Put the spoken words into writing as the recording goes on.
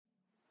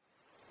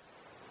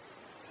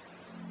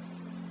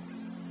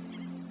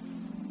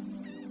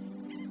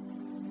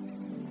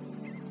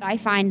I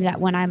find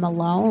that when I'm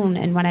alone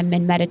and when I'm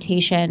in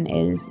meditation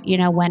is,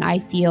 when I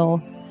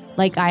feel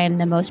like I am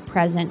the most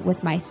present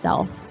with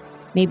myself.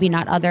 Maybe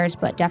not others,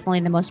 but definitely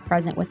the most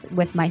present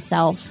with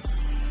myself.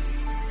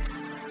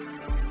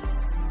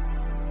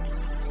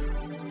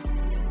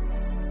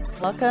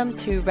 Welcome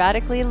to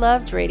Radically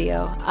Loved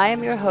Radio. I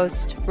am your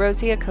host,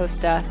 Rosie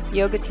Acosta,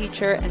 yoga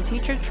teacher and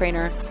teacher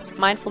trainer,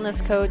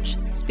 mindfulness coach,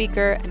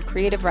 speaker, and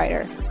creative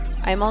writer.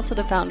 I am also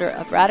the founder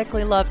of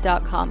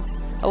radicallylove.com,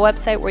 a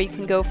website where you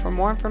can go for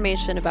more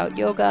information about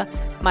yoga,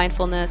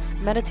 mindfulness,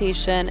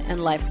 meditation,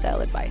 and lifestyle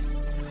advice.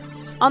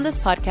 On this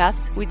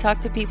podcast, we talk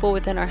to people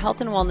within our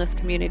health and wellness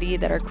community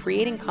that are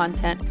creating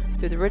content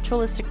through the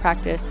ritualistic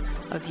practice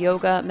of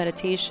yoga,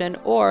 meditation,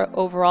 or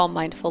overall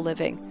mindful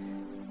living.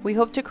 We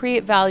hope to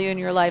create value in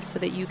your life so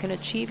that you can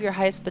achieve your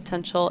highest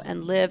potential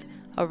and live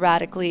a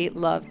radically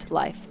loved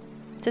life.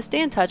 To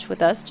stay in touch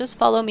with us, just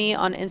follow me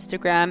on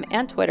Instagram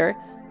and Twitter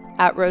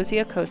at Rosie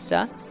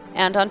Acosta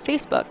and on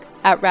Facebook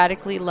at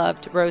Radically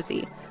Loved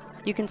Rosie.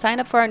 You can sign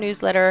up for our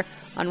newsletter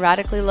on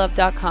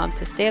radicallylove.com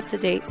to stay up to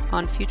date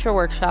on future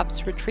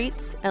workshops,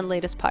 retreats, and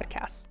latest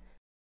podcasts.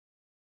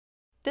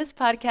 This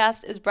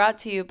podcast is brought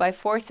to you by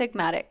Four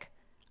Sigmatic.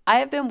 I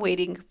have been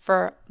waiting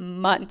for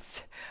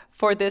months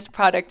for this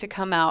product to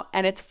come out,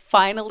 and it's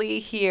finally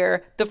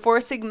here, the Four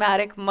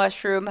Sigmatic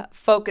Mushroom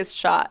Focus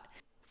Shot.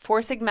 Four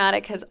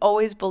Sigmatic has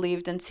always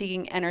believed in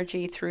seeking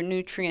energy through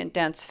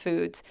nutrient-dense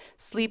foods,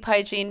 sleep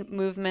hygiene,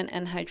 movement,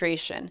 and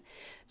hydration.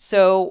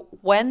 So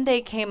when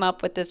they came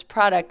up with this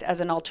product as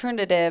an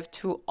alternative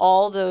to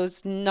all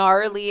those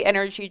gnarly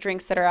energy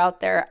drinks that are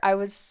out there, I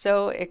was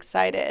so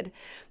excited.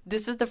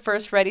 This is the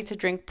first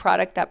ready-to-drink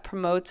product that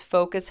promotes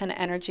focus and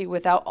energy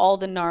without all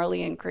the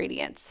gnarly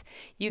ingredients.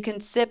 You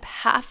can sip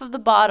half of the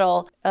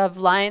bottle of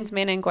lion's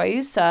mane and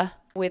guayusa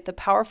with a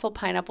powerful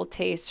pineapple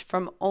taste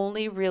from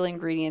only real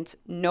ingredients.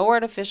 No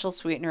artificial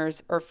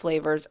sweeteners or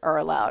flavors are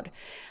allowed.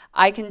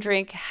 I can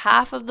drink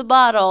half of the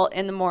bottle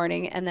in the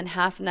morning and then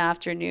half in the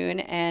afternoon,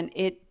 and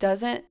it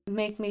doesn't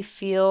make me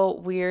feel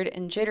weird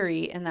and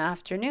jittery in the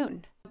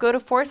afternoon. Go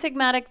to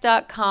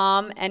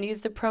foursigmatic.com and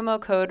use the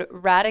promo code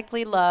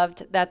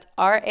RadicallyLoved, that's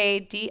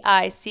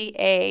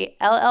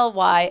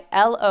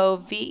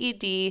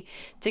RADICALLYLOVED,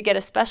 to get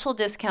a special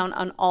discount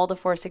on all the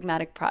Four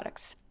Sigmatic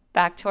products.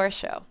 Back to our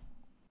show.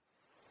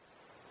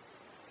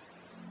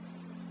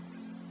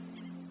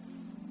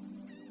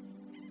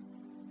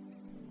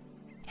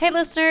 Hey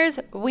listeners,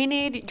 we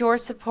need your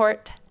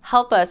support.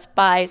 Help us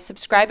by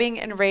subscribing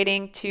and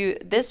rating to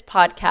this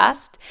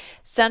podcast.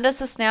 Send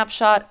us a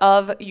snapshot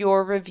of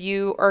your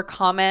review or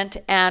comment,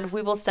 and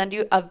we will send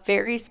you a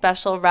very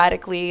special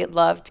Radically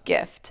Loved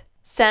gift.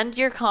 Send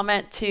your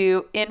comment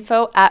to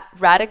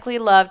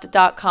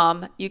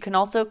info@radicallyloved.com. You can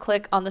also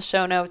click on the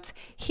show notes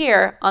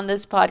here on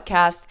this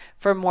podcast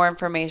for more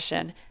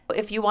information.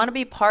 If you want to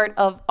be part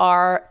of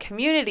our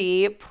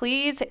community,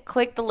 please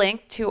click the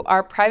link to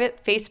our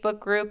private Facebook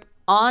group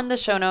on the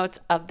show notes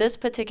of this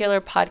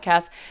particular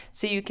podcast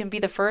so you can be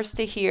the first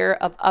to hear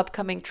of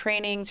upcoming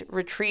trainings,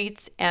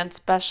 retreats, and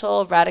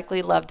special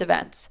Radically Loved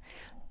events.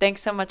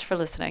 Thanks so much for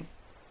listening.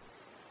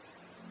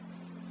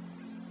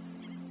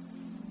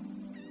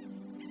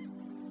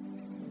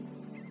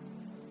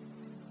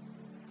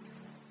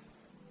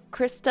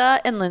 Krista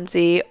and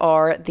Lindsey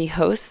are the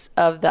hosts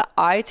of the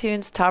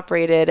iTunes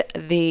top-rated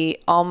The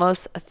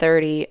Almost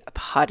 30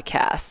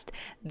 podcast.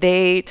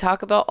 They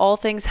talk about all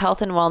things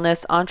health and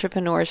wellness,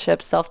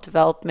 entrepreneurship,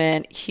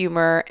 self-development,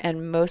 humor,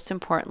 and most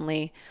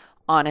importantly,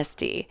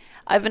 honesty.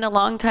 I've been a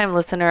longtime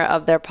listener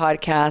of their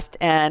podcast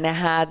and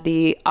had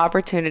the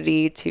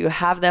opportunity to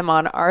have them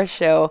on our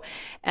show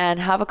and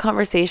have a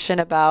conversation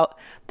about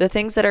the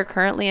things that are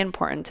currently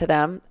important to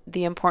them,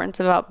 the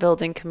importance about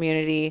building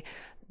community,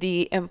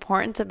 the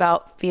importance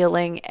about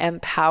feeling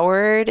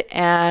empowered,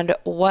 and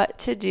what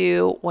to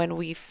do when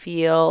we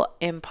feel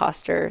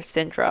imposter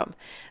syndrome.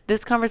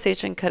 This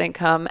conversation couldn't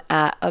come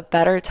at a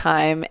better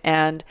time,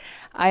 and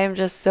I am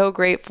just so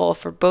grateful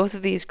for both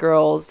of these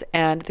girls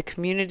and the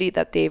community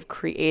that they've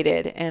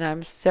created, and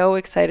I'm so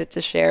excited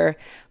to share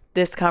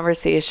this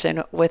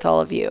conversation with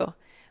all of you.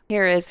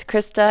 Here is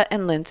Krista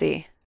and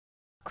Lindsey.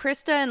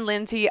 Krista and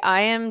Lindsey, I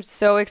am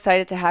so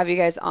excited to have you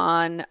guys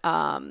on.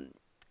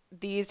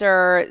 These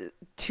are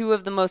two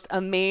of the most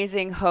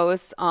amazing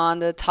hosts on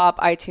the top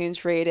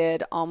iTunes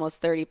rated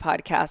Almost 30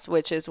 podcast,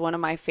 which is one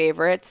of my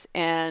favorites.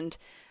 And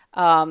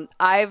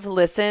I've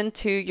listened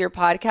to your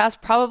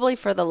podcast probably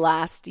for the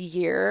last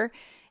year.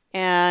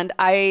 And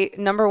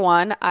number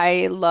one,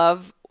 I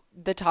love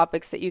the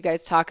topics that you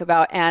guys talk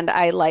about, and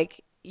I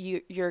like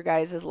your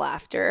guys'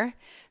 laughter.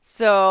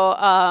 So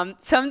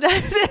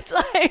sometimes it's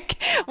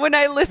like when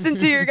I listen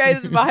to your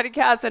guys'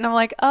 podcast and I'm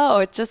like,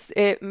 oh,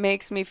 it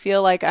makes me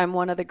feel like I'm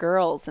one of the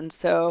girls. And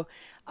so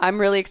I'm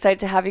really excited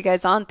to have you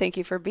guys on. Thank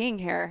you for being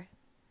here.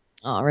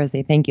 Oh,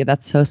 Rosie, thank you.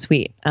 That's so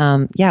sweet.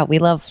 Yeah, we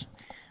love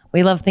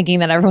thinking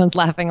that everyone's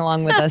laughing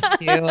along with us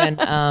too.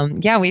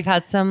 And yeah, we've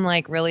had some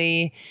like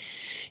really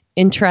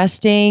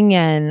interesting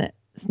and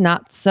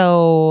not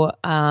so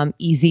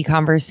easy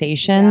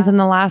conversations in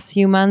the last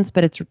few months,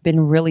 but it's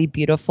been really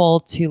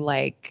beautiful to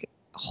like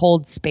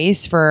hold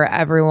space for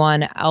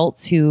everyone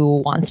else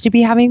who wants to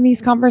be having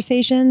these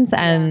conversations.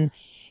 And,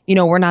 you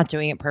know, we're not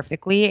doing it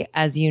perfectly,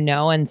 as you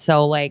know. And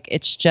so like,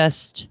 it's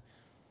just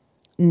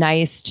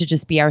nice to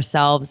just be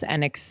ourselves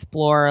and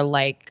explore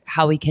like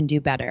how we can do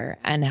better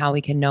and how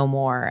we can know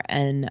more.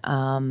 And,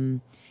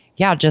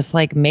 just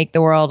like make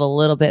the world a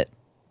little bit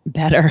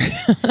better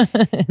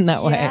in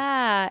that way.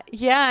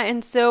 Yeah.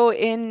 And so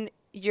in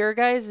your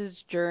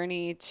guys'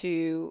 journey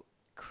to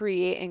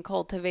create and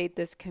cultivate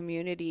this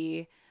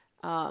community,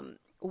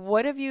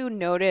 what have you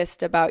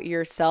noticed about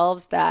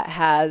yourselves that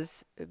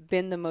has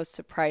been the most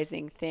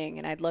surprising thing?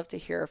 And I'd love to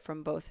hear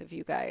from both of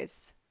you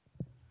guys.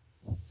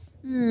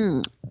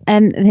 And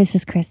this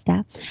is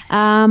Krista.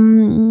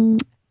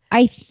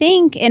 I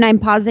think, and I'm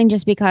pausing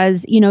just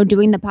because, you know,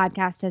 doing the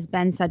podcast has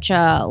been such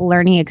a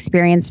learning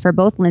experience for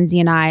both Lindsey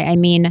and I. I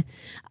mean,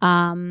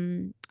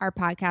 our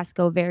podcasts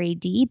go very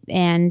deep,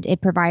 and it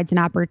provides an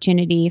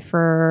opportunity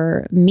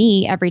for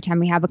me every time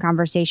we have a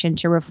conversation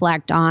to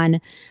reflect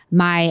on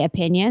my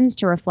opinions,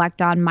 to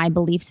reflect on my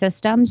belief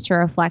systems, to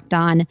reflect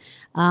on,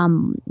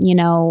 you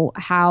know,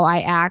 how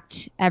I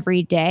act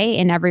every day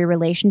in every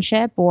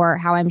relationship or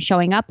how I'm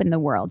showing up in the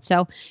world.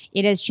 So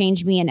it has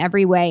changed me in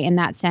every way in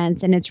that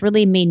sense. And it's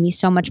really made me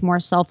so much more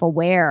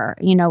self-aware,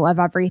 you know, of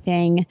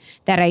everything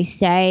that I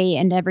say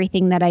and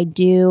everything that I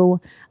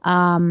do,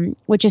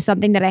 which is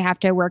something that I have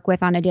to work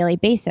with on a daily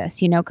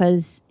basis, you know,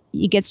 because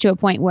it gets to a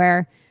point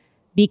where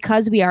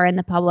because we are in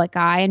the public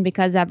eye and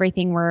because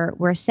everything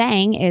we're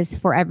saying is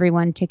for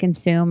everyone to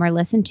consume or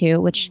listen to,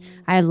 which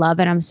I love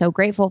and I'm so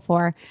grateful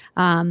for.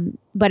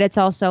 But it's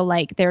also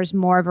like there's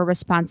more of a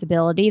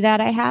responsibility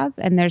that I have,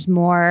 and there's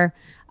more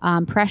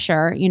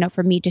pressure, you know,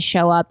 for me to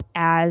show up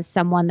as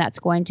someone that's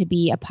going to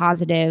be a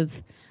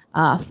positive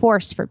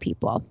force for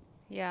people.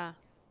 Yeah.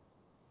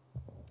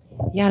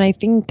 Yeah. And I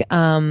think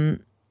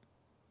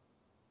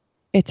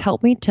it's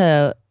helped me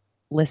to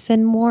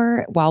listen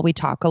more while we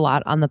talk a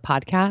lot on the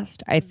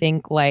podcast. I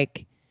think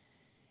like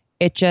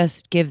it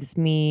just gives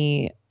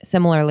me,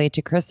 similarly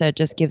to Krista, it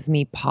just gives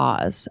me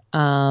pause.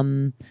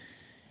 And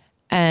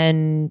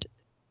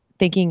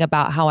thinking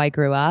about how I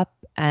grew up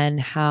and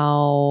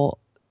how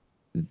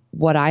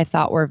what I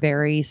thought were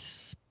very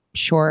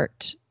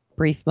short,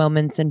 brief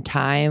moments in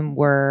time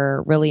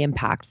were really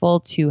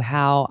impactful to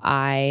how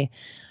I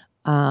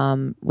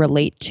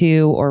relate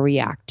to or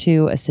react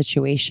to a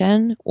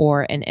situation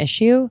or an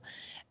issue.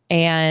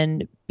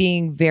 And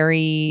being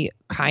very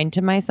kind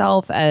to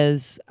myself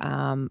as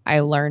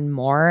I learn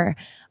more.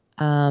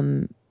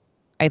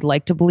 I'd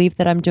like to believe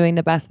that I'm doing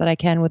the best that I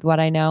can with what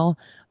I know.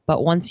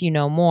 But once you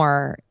know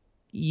more,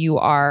 you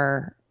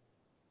are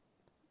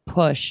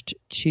pushed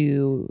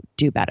to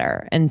do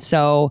better. And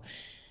so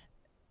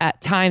at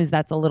times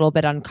that's a little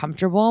bit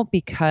uncomfortable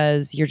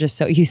because you're just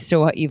so used to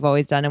what you've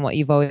always done and what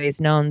you've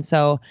always known.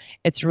 So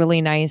it's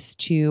really nice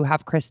to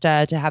have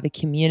Krista, to have a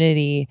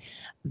community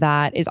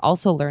that is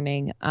also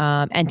learning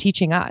and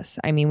teaching us.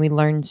 I mean, we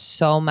learn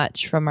so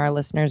much from our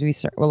listeners. We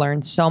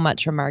learn so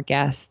much from our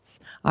guests.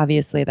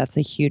 Obviously, that's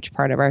a huge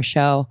part of our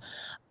show.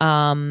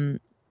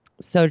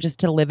 So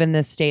just to live in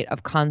this state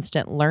of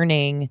constant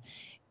learning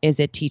is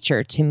a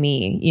teacher to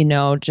me. You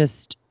know,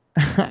 just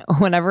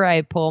whenever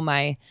I pull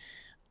my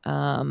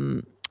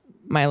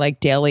like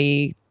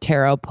daily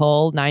tarot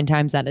pull, 9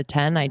 times out of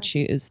 10, I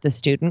choose the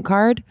student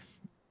card.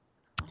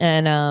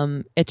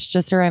 And it's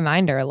just a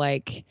reminder,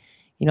 like,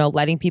 you know,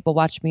 letting people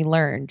watch me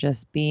learn,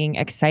 just being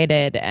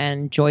excited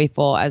and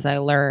joyful as I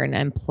learn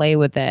and play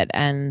with it,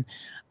 and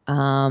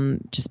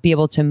just be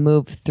able to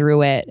move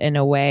through it in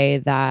a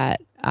way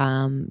that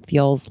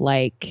feels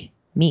like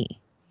me,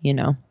 you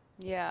know?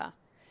 Yeah.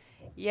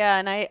 Yeah.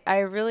 And I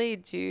really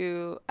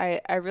do,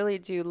 I really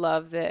do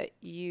love that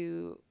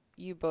you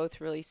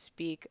both really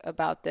speak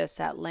about this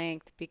at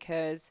length,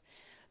 because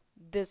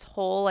this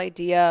whole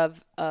idea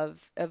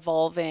of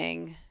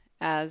evolving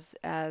as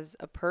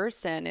a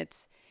person,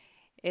 it's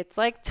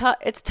like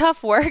it's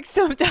tough work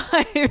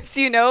sometimes,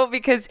 you know,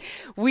 because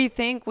we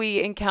think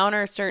we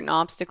encounter certain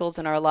obstacles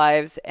in our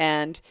lives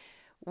and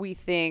we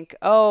think,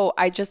 oh,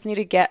 I just need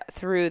to get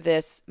through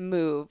this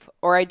move,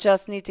 or I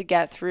just need to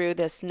get through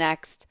this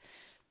next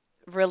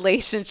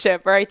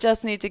relationship, or I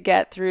just need to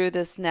get through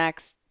this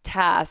next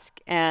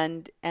task,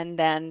 and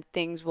then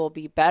things will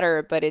be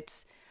better. But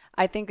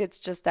I think it's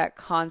just that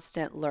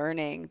constant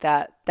learning,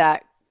 that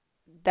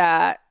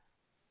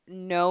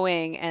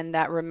knowing and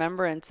that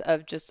remembrance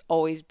of just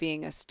always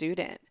being a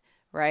student,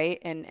 right?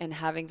 And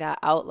having that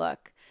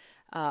outlook.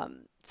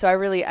 So I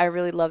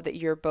really love that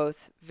you're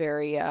both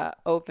very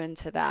open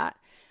to that.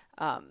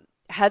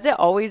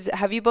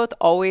 Have you both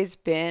always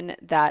been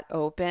that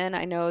open?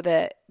 I know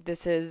that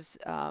this is,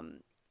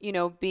 you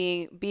know,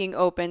 being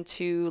open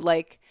to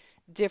like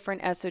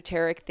different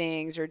esoteric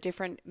things or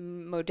different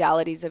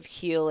modalities of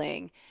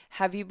healing.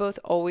 Have you both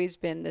always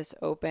been this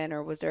open,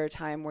 or was there a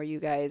time where you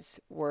guys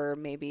were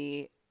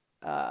maybe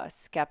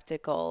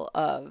skeptical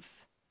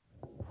of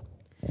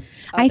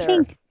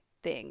other?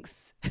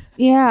 things?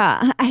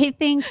 Yeah, I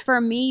think for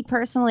me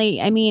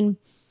personally, I mean,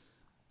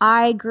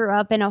 I grew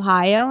up in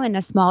Ohio in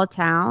a small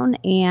town,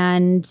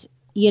 and,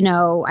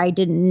 I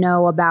didn't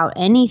know about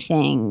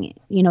anything.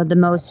 The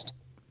most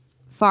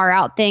far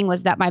out thing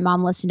was that my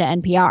mom listened to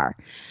NPR.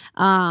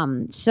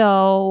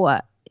 So,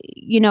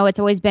 it's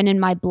always been in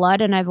my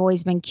blood, and I've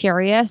always been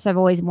curious. I've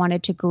always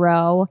wanted to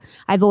grow.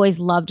 I've always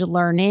loved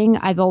learning.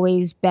 I've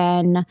always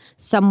been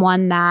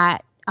someone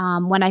that,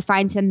 when I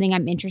find something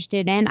I'm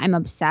interested in, I'm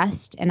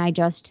obsessed, and I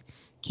just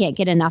can't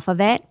get enough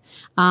of it.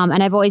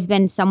 And I've always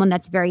been someone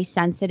that's very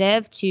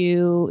sensitive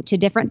to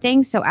different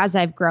things. So as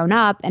I've grown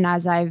up and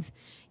as I've,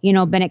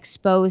 been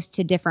exposed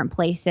to different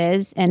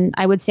places, and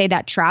I would say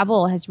that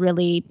travel has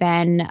really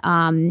been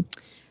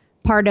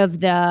part of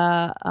the,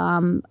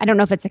 I don't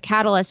know if it's a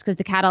catalyst, because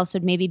the catalyst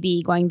would maybe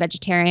be going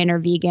vegetarian or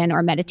vegan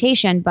or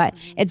meditation, but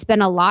it's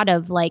been a lot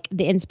of like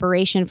the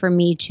inspiration for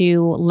me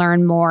to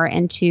learn more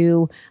and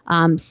to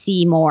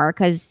see more.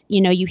 Because,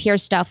 you hear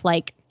stuff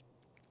like,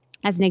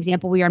 as an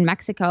example, we were in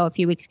Mexico a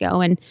few weeks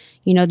ago, and,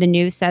 the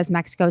news says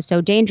Mexico is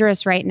so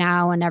dangerous right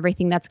now and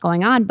everything that's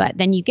going on. But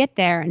then you get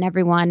there and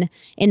everyone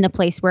in the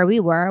place where we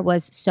were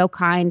was so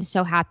kind,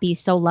 so happy,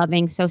 so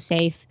loving, so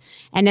safe.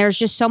 And there's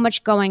just so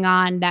much going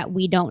on that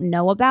we don't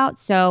know about.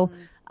 So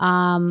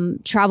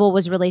travel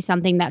was really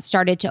something that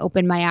started to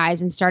open my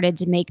eyes and started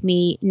to make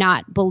me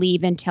not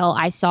believe until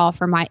I saw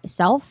for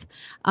myself,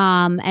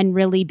 and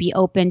really be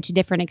open to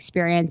different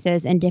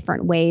experiences and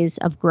different ways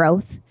of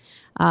growth.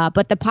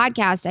 But the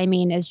podcast, I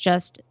mean, is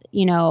just,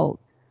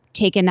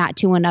 taken that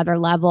to another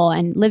level.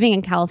 And living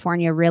in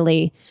California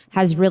really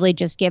has really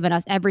just given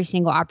us every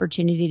single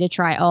opportunity to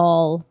try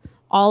all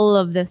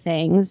of the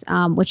things,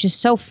 which is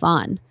so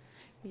fun.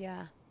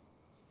 Yeah.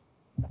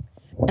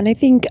 And I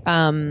think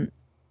I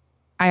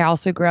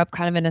also grew up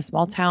kind of in a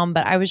small town,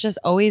 but I was just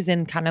always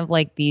in kind of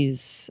like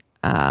these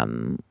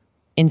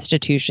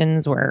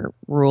institutions where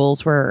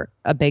rules were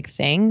a big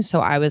thing.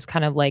 So I was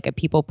kind of like a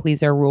people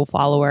pleaser, rule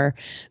follower.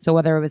 So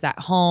whether it was at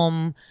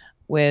home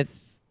with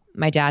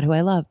my dad, who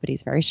I love, but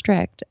he's very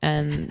strict,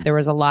 and there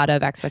was a lot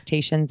of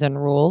expectations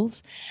and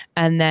rules.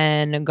 And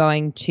then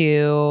going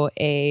to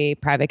a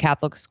private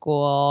Catholic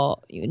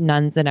school,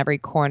 nuns in every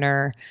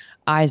corner,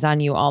 eyes on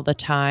you all the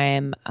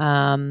time.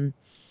 And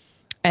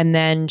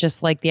then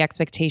just like the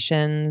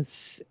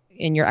expectations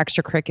in your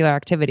extracurricular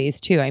activities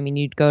too. I mean,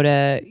 you'd go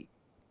to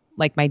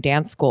like my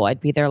dance school,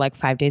 I'd be there like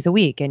 5 days a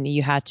week, and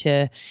you had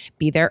to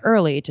be there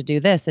early to do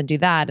this and do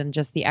that, and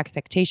just the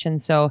expectation.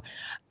 So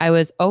I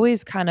was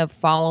always kind of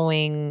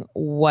following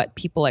what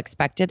people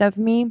expected of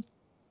me.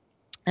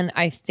 And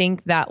I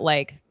think that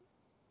like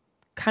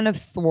kind of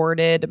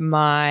thwarted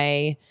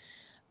my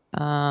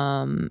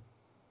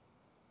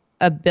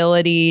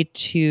ability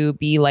to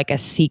be like a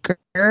seeker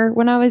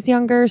when I was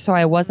younger. So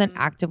I wasn't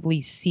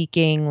actively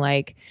seeking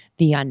like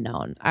the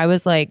unknown. I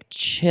was like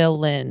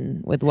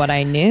chilling with what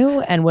I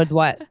knew and with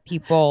what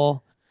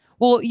people,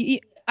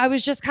 I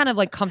was just kind of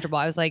like comfortable.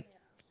 I was like,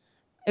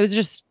 it was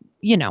just,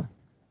 Yeah.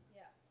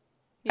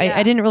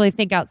 I didn't really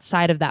think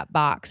outside of that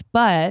box,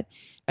 but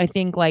I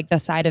think like the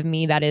side of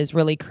me that is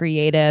really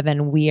creative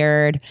and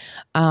weird,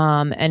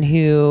 and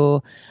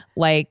who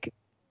like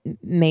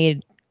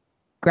made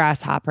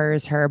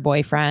grasshoppers her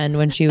boyfriend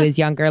when she was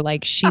younger,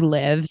 like she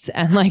lives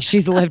and like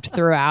she's lived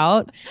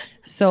throughout.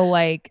 So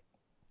like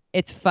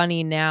it's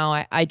funny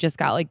now. I just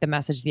got like the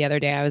message the other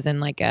day. I was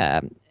in like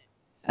a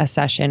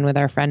session with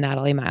our friend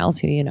Natalie Miles,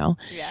 who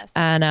Yes.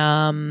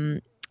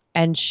 And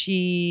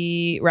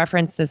she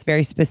referenced this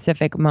very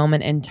specific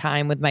moment in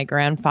time with my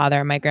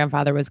grandfather. My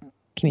grandfather was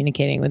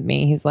communicating with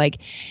me. He's like,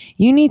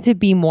 you need to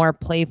be more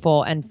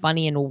playful and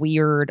funny and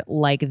weird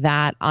like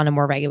that on a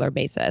more regular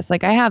basis.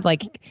 Like I have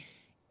like,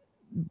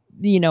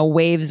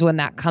 waves when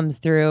that comes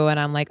through, and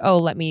I'm like, oh,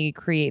 let me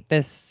create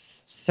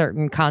this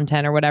certain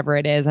content or whatever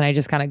it is. And I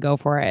just kind of go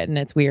for it, and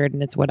it's weird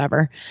and it's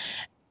whatever.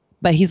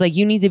 But he's like,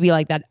 you need to be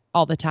like that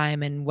all the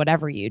time, and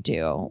whatever you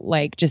do,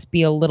 like just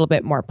be a little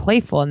bit more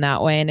playful in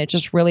that way. And it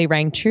just really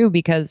rang true,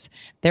 because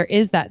there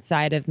is that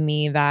side of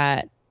me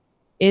that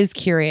is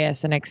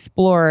curious and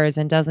explores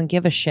and doesn't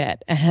give a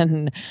shit,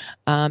 and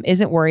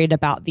isn't worried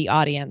about the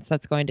audience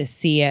that's going to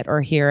see it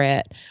or hear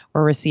it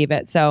or receive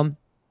it. So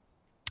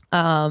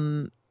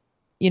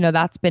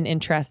that's been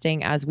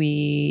interesting as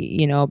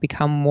we,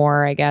 become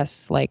more, I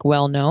guess, like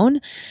well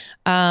known.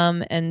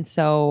 And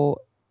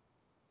so,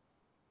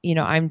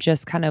 I'm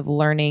just kind of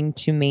learning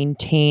to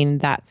maintain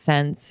that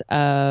sense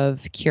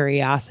of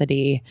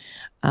curiosity,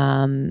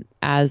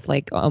 as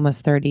like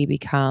almost 30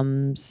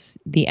 becomes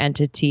the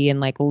entity and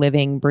like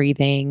living,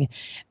 breathing,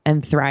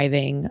 and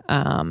thriving.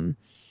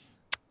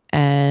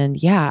 And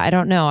yeah, I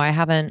don't know. I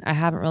haven't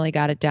really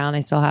got it down.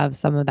 I still have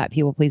some of that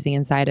people pleasing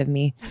inside of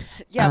me.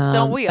 Yeah,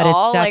 don't we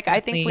all? Like,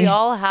 I think we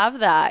all have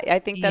that. I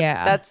think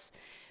that's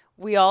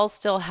we all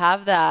still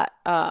have that,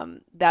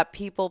 that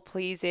people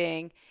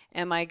pleasing.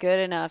 Am I good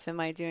enough?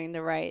 Am I doing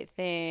the right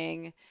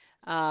thing?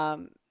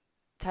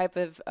 Type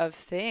of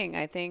thing.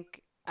 I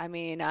think, I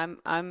mean,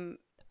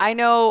 I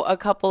know a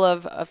couple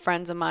of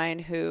friends of mine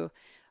who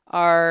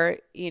are,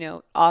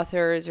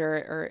 authors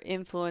or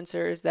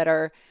influencers that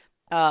are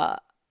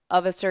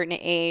of a certain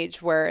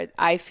age where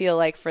I feel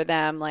like for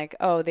them, like,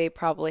 oh, they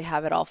probably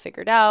have it all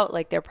figured out.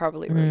 Like they're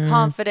probably really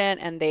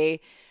confident and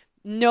they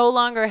no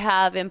longer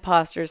have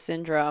imposter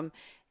syndrome.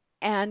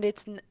 And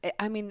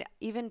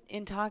even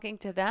in talking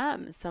to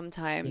them,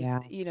 sometimes,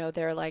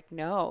 they're like,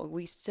 no,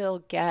 we still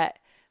get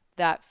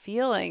that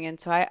feeling. And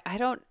so I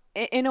don't,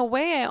 in a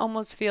way, I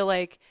almost feel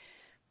like,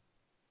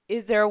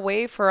 is there a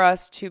way for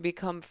us to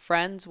become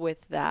friends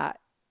with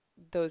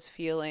those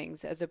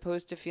feelings, as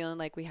opposed to feeling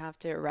like we have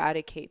to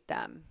eradicate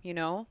them,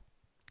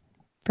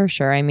 For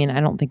sure. I mean,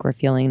 I don't think we're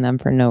feeling them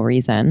for no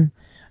reason.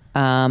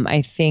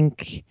 I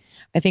think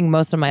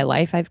most of my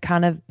life I've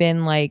kind of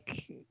been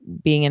like,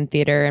 being in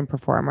theater and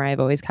performer, I've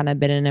always kind of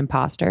been an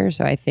imposter.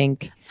 So I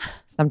think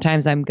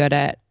sometimes I'm good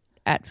at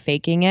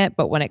faking it,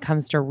 but when it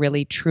comes to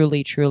really,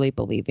 truly, truly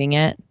believing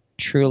it,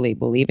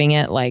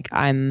 like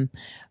I'm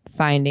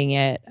finding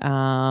it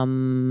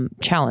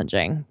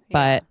challenging.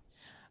 Yeah.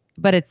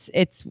 But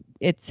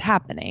it's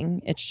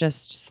happening. It's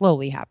just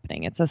slowly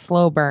happening. It's a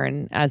slow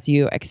burn as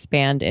you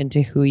expand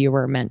into who you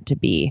were meant to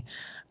be.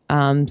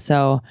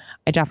 So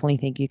I definitely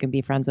think you can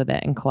be friends with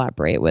it and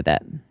collaborate with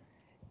it.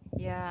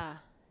 Yeah.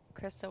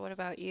 Krista, what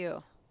about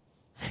you?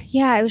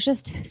 Yeah, I was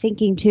just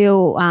thinking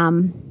too,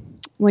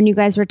 when you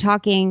guys were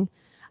talking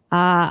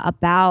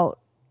about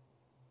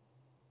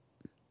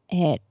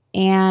it.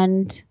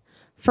 And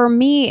for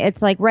me,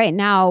 it's like right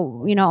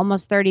now,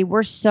 almost 30,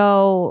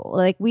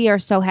 we are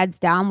so heads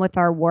down with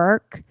our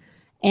work.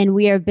 And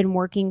we have been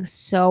working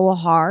so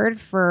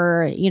hard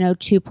for,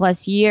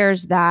 2+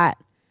 years that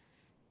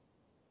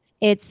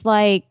it's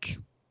like,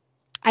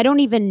 I don't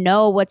even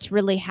know what's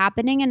really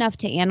happening enough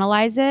to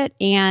analyze it.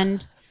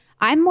 And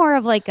I'm more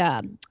of like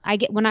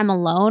when I'm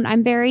alone,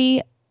 I'm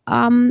very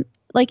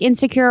like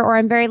insecure, or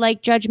I'm very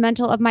like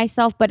judgmental of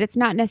myself, but it's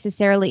not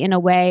necessarily in a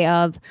way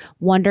of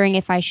wondering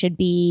if I should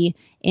be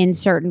in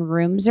certain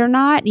rooms or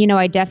not.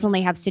 I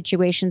definitely have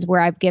situations where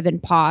I've given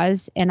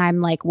pause and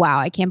I'm like, wow,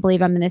 I can't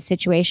believe I'm in this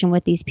situation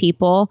with these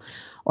people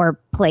or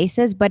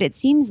places. But it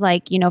seems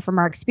like, from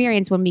our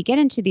experience, when we get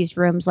into these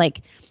rooms,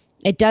 like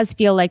it does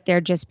feel like they're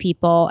just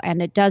people,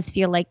 and it does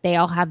feel like they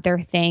all have their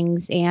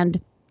things.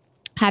 And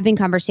having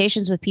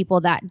conversations with people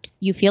that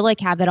you feel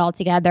like have it all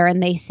together,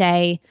 and they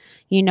say,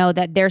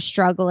 that they're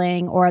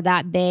struggling or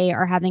that they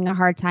are having a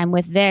hard time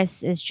with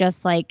this, is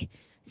just like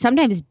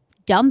sometimes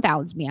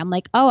dumbfounds me. I'm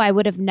like, oh, I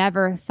would have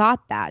never thought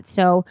that.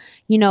 So,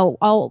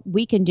 all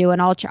we can do, and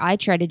all I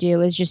try to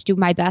do, is just do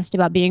my best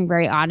about being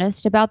very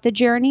honest about the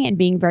journey and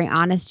being very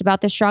honest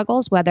about the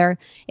struggles, whether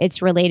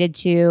it's related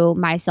to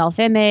my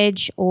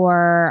self-image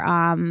or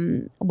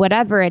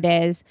whatever it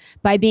is.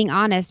 By being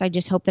honest, I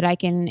just hope that I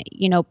can,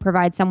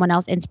 provide someone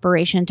else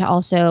inspiration to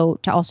also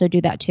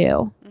do that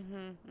too.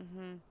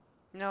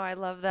 No, I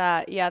love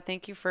that. Yeah,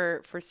 thank you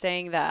for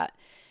saying that.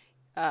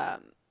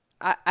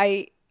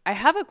 I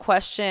have a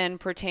question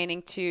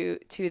pertaining to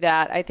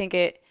that. I think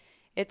it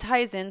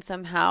ties in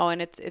somehow,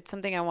 and it's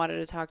something I wanted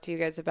to talk to you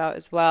guys about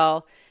as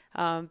well.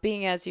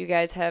 Being as you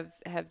guys have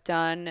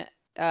done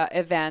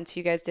events,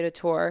 you guys did a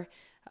tour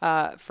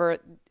for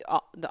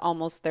the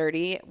Almost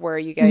 30, where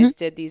you guys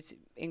did these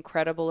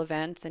incredible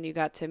events, and you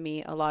got to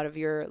meet a lot of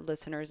your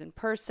listeners in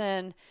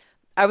person.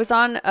 I was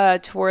on a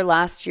tour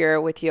last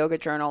year with Yoga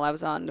Journal. I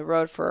was on the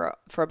road for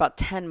about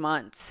 10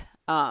 months.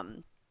 Wow.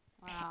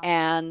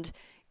 And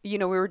we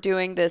were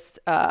doing this,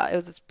 it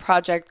was this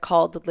project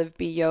called Live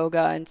Be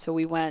Yoga. And so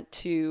we went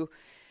to,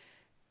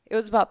 it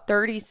was about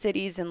 30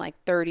 cities in like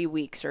 30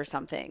 weeks or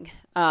something.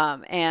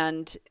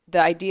 And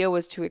the idea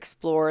was to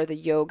explore the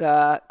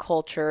yoga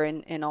culture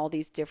in all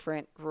these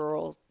different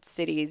rural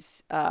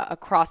cities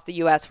across the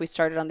U.S. We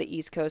started on the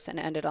East Coast and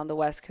ended on the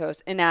West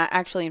Coast. And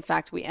actually, in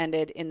fact, we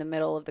ended in the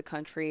middle of the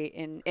country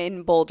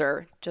in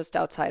Boulder, just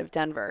outside of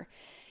Denver.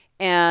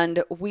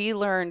 And we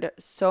learned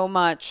so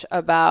much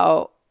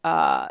about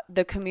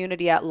the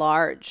community at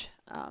large.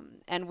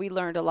 And we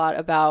learned a lot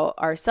about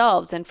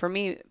ourselves. And for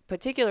me,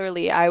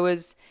 particularly, I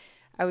was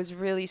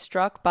really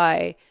struck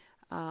by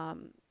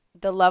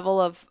the level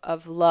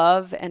of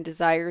love and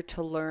desire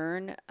to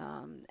learn,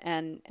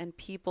 and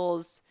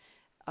people's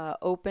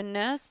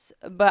openness.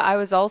 But I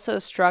was also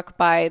struck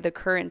by the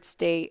current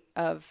state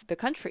of the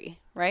country,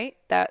 right?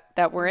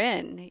 That we're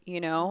in,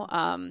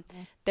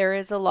 there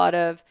is a lot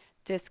of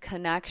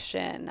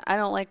disconnection. I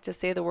don't like to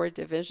say the word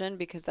division,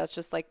 because that's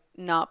just like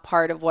not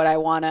part of what I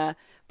want to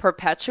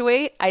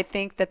perpetuate. I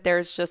think that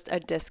there's just a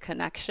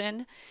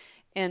disconnection.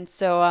 And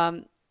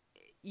so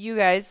you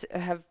guys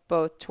have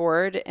both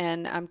toured,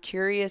 and I'm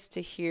curious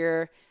to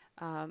hear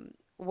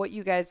what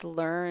you guys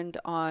learned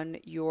on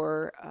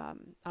your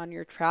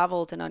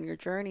travels and on your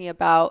journey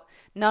about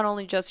not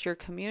only just your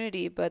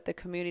community, but the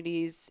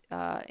communities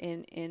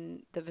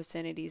in the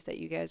vicinities that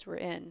you guys were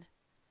in.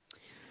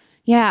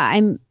 Yeah,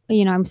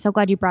 I'm so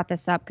glad you brought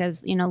this up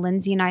because,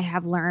 Lindsay and I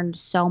have learned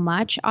so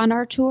much on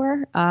our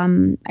tour.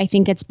 I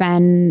think it's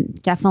been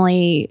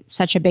definitely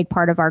such a big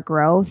part of our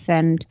growth,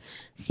 and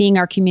seeing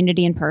our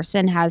community in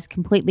person has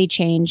completely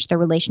changed the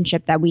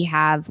relationship that we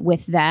have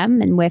with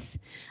them and with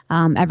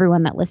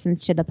everyone that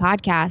listens to the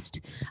podcast.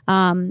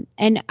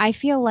 And I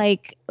feel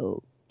like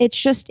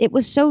it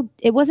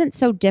wasn't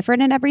so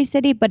different in every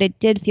city, but it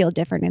did feel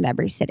different in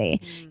every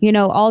city.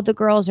 All the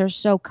girls are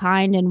so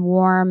kind and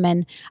warm.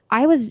 And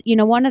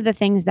one of the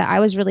things that I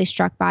was really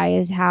struck by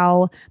is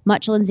how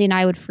much Lindsay and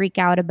I would freak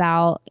out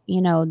about,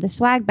 the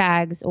swag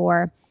bags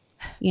or,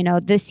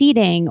 the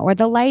seating or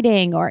the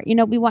lighting, or,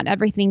 we want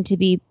everything to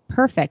be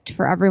perfect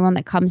for everyone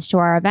that comes to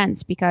our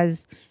events,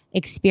 because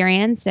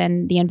experience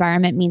and the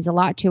environment means a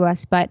lot to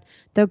us. But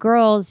the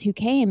girls who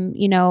came,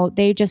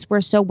 they just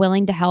were so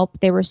willing to help.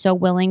 They were so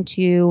willing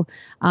to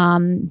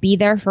be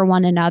there for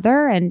one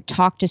another and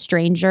talk to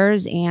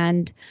strangers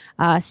and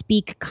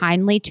speak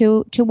kindly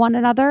to one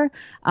another.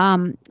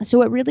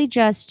 So it really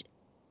just,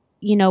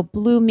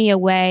 blew me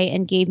away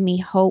and gave me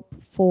hope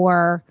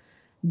for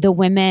the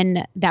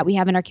women that we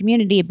have in our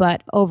community,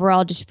 but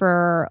overall just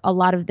for a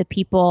lot of the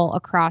people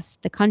across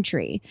the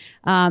country.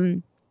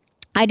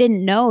 I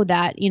didn't know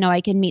that,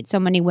 I could meet so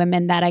many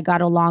women that I got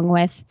along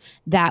with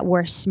that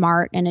were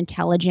smart and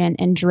intelligent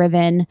and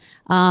driven,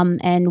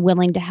 and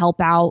willing to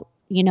help out,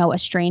 a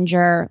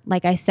stranger,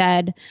 like I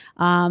said,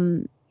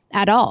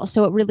 at all.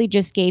 So it really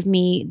just gave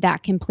me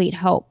that complete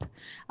hope.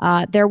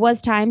 There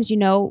was times,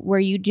 where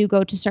you do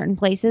go to certain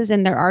places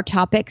and there are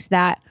topics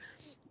that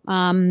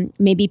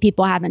maybe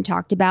people haven't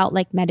talked about,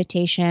 like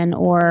meditation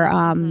or,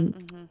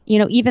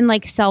 even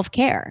like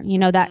self-care,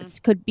 that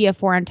could be a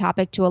foreign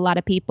topic to a lot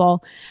of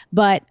people.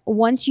 But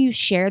once you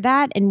share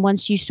that, and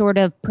once you sort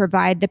of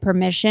provide the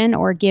permission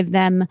or give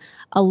them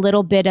a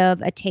little bit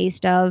of a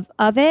taste of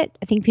it,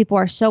 I think people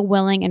are so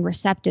willing and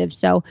receptive.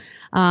 So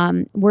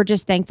we're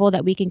just thankful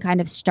that we can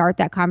kind of start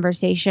that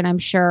conversation. I'm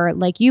sure,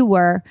 like you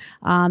were,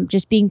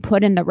 just being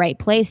put in the right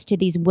place to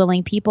these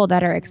willing people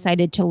that are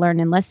excited to learn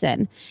and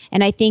listen.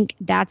 And I think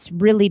that's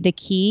really the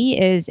key,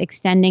 is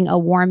extending a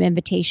warm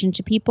invitation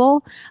to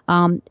people,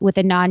 with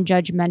a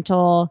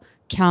non-judgmental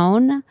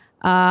tone,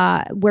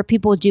 where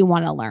people do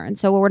want to learn.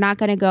 So we're not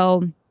going to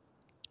go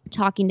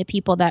talking to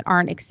people that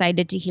aren't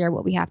excited to hear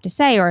what we have to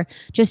say, or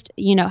just,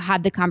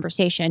 have the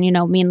conversation.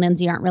 Me and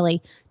Lindsay aren't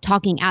really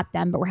talking at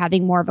them, but we're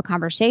having more of a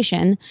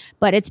conversation.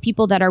 But it's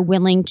people that are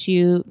willing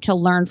to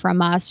learn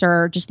from us,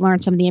 or just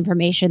learn some of the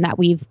information that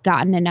we've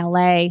gotten in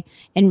LA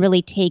and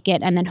really take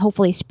it and then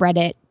hopefully spread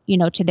it,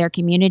 to their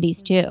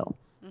communities too.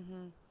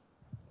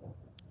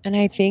 And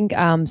I think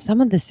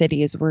some of the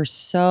cities were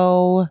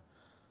so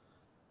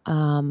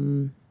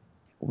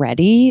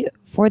ready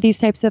for these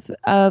types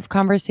of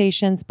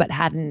conversations, but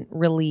hadn't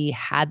really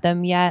had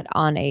them yet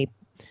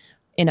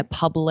in a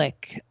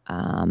public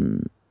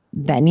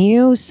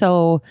venue.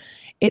 So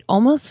it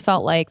almost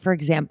felt like, for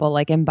example,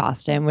 like in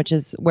Boston, which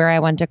is where I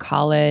went to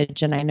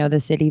college, and I know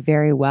the city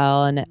very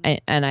well, and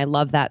I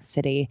love that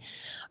city.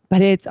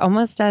 But it's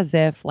almost as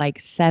if like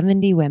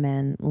 70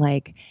 women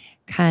like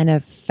kind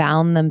of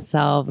found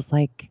themselves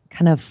like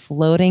kind of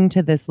floating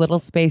to this little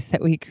space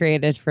that we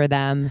created for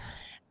them,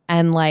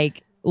 and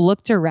like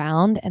looked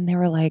around and they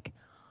were like,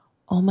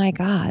 oh my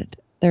God,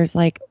 there's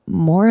like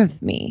more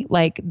of me.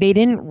 Like they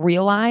didn't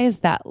realize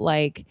that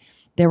like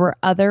there were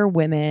other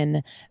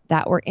women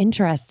that were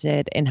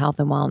interested in health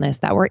and wellness,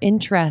 that were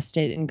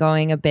interested in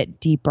going a bit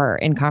deeper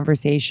in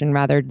conversation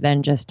rather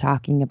than just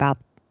talking about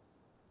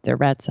the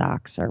Red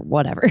Sox or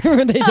whatever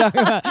they talk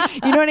about.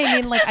 You know what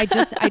I mean? Like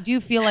I do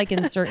feel like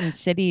in certain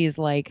cities,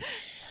 like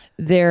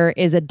there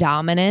is a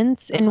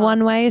dominance in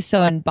one way.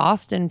 So in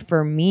Boston,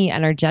 for me,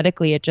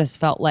 energetically, it just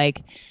felt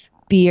like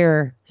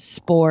beer,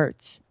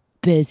 sports,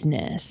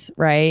 business,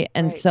 right?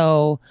 And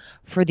so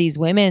for these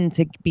women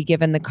to be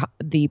given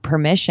the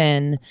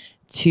permission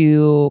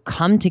to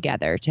come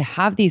together, to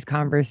have these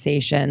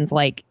conversations,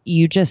 like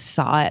you just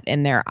saw it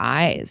in their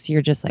eyes.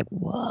 You're just like,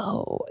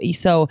 whoa.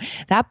 So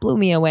that blew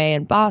me away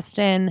in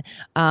Boston.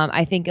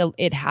 I think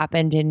it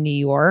happened in New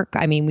York.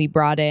 I mean, we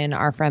brought in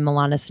our friend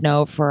Milana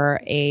Snow for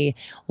a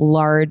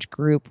large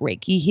group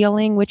Reiki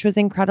healing, which was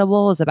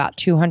incredible. It was about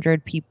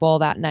 200 people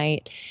that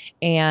night.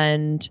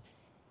 And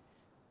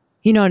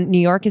New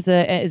York is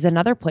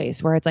another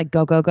place where it's like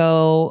go, go,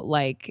 go,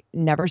 like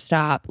never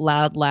stop,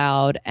 loud,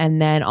 loud.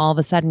 And then all of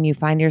a sudden you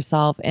find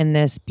yourself in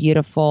this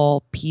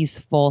beautiful,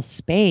 peaceful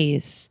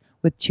space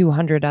with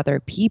 200 other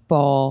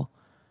people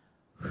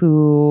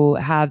who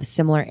have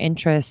similar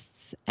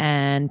interests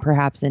and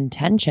perhaps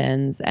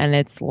intentions. And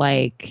it's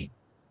like,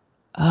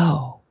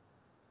 oh,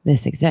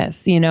 this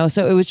exists,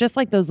 So it was just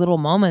like those little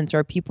moments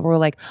where people were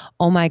like,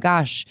 oh my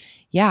gosh,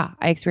 yeah,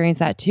 I experienced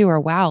that too. Or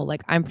wow,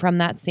 like I'm from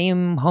that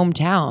same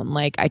hometown.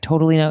 Like I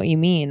totally know what you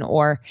mean.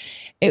 Or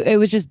it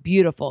was just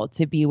beautiful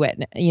to be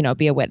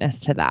be a witness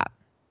to that.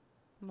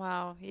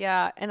 Wow.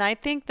 Yeah. And I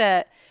think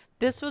that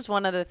this was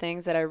one of the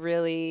things that I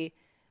really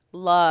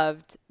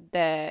loved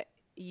that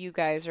you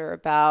guys are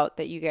about,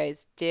 that you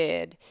guys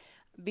did,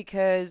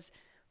 because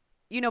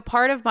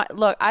part of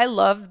I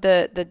love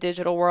the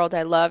digital world.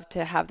 I love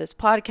to have this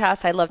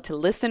podcast. I love to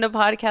listen to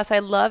podcasts. I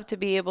love to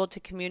be able to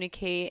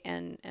communicate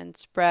and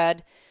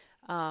spread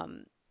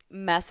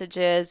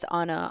messages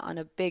on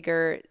a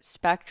bigger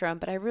spectrum.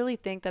 But I really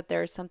think that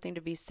there's something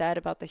to be said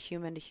about the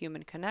human to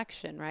human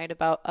connection, right?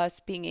 About us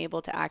being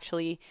able to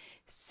actually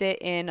sit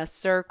in a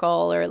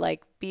circle or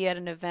like be at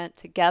an event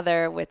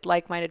together with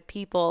like-minded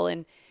people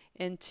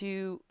and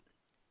to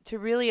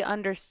really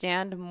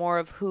understand more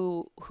of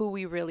who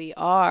we really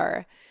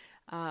are.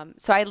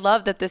 So I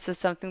love that this is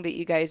something that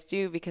you guys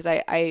do, because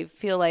I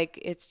feel like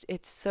it's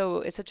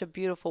such a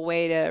beautiful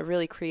way to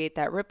really create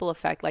that ripple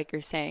effect. Like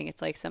you're saying,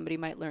 it's like somebody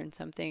might learn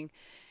something,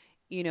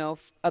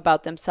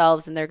 about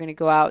themselves, and they're going to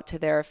go out to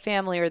their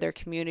family or their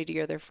community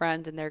or their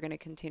friends, and they're going to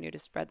continue to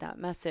spread that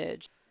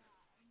message.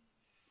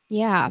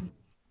 Yeah.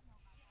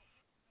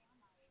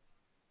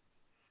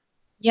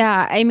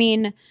 Yeah. I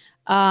mean,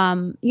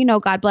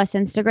 God bless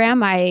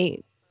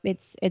Instagram.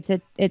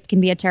 It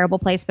can be a terrible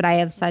place, but I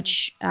have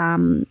such,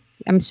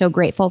 I'm so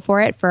grateful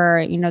for it,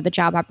 for, the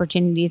job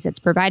opportunities it's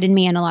provided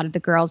me and a lot of the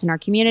girls in our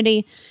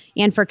community,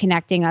 and for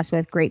connecting us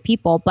with great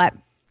people. But,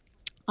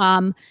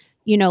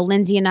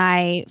 Lindsey and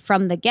I,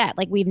 from the get,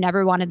 like, we've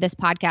never wanted this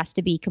podcast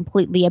to be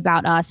completely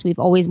about us. We've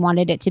always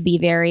wanted it to be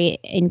very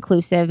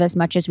inclusive as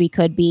much as we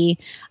could be,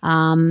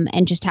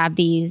 and just have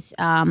these,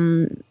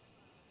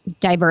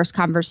 diverse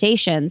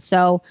conversations.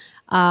 So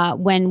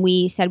when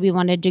we said we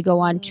wanted to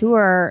go on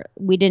tour,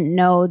 we didn't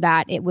know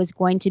that it was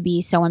going to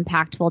be so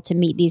impactful to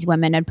meet these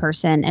women in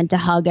person and to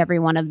hug every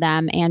one of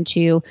them and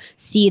to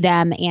see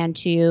them and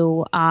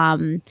to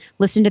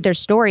listen to their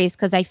stories.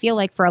 Because I feel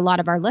like for a lot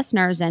of our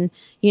listeners, and,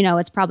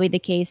 it's probably the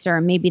case,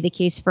 or maybe the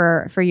case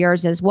for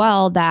yours as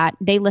well, that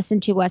they listen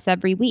to us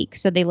every week.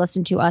 So they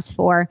listen to us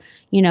for,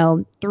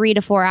 3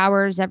 to 4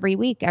 hours every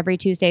week, every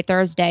Tuesday,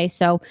 Thursday.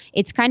 So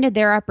it's kind of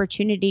their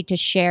opportunity to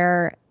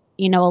share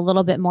a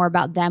little bit more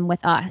about them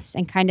with us,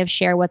 and kind of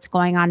share what's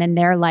going on in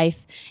their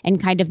life,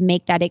 and kind of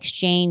make that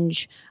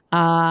exchange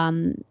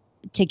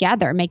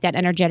together, make that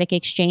energetic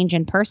exchange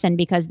in person,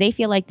 because they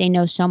feel like they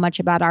know so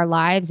much about our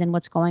lives and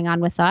what's going on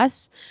with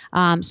us.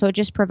 So it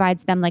just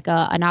provides them like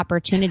an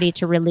opportunity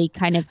to really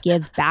kind of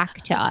give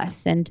back to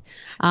us. And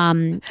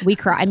we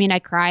cry. I mean, I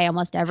cry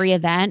almost every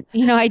event.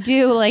 I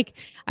do. Like,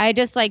 I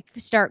just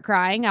start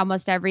crying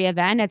almost every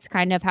event. It's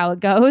kind of how it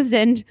goes.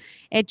 And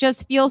it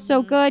just feels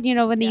so good,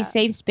 in these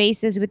safe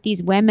spaces with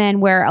these women,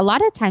 where a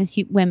lot of times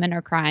women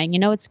are crying,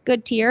 it's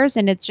good tears,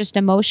 and it's just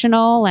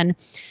emotional, and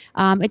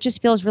it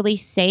just feels really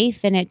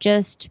safe. And it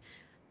just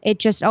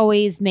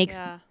always makes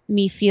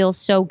me feel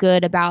so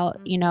good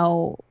about,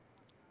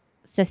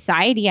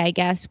 society, I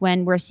guess,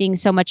 when we're seeing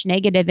so much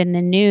negative in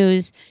the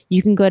news.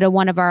 You can go to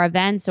one of our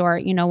events, or,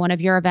 one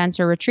of your events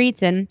or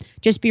retreats, and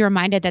just be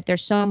reminded that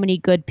there's so many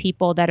good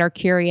people that are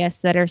curious,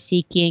 that are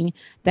seeking,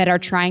 that are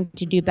trying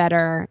to do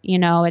better.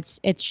 It's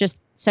just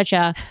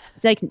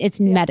it's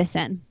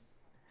medicine.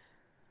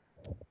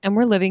 And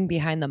we're living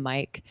behind the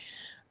mic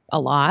a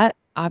lot,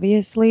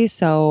 obviously.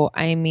 So,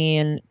 I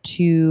mean,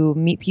 to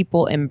meet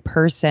people in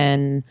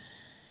person,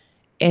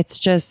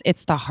 it's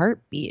the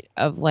heartbeat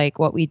of like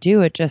what we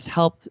do. It just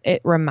helps.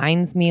 It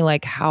reminds me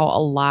like how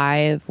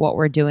alive what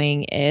we're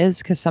doing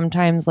is. 'Cause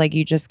sometimes like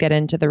you just get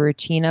into the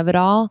routine of it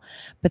all,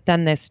 but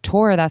then this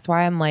tour, that's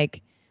why I'm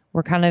like,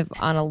 we're kind of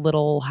on a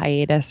little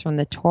hiatus from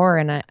the tour.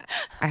 And I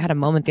had a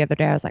moment the other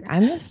day. I was like, I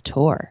miss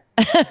tour.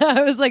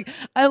 I was like,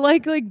 I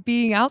like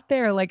being out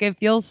there. Like, it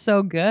feels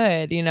so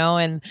good,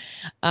 and,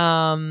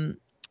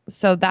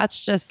 so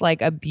that's just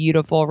like a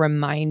beautiful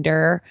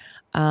reminder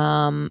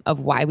of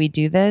why we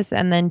do this.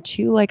 And then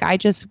too, like, I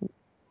just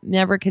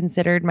never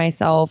considered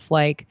myself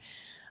like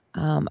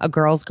a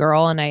girl's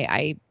girl. And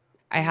I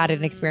had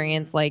an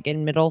experience like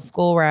in middle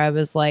school where I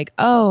was like,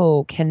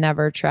 oh, can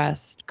never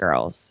trust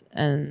girls,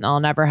 and I'll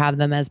never have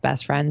them as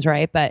best friends.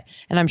 Right.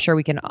 And I'm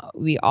sure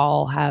we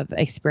all have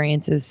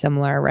experiences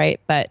similar.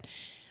 Right. But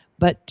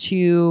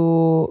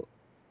to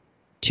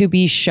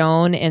be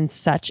shown in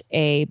such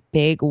a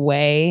big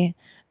way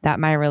that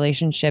my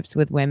relationships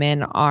with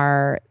women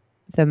are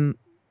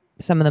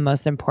some of the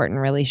most important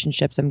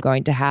relationships I'm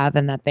going to have,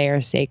 and that they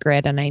are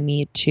sacred, and I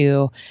need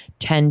to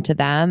tend to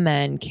them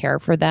and care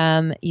for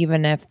them,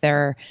 even if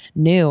they're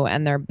new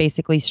and they're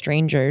basically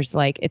strangers.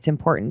 Like, it's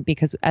important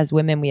because as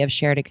women, we have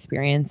shared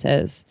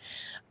experiences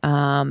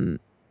in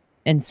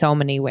so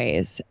many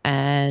ways.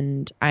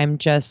 And I'm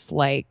just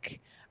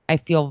like, I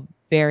feel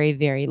very,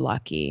 very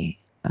lucky.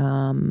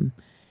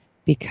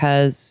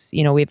 Because,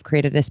 we've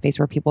created a space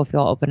where people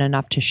feel open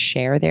enough to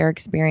share their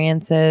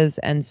experiences.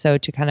 And so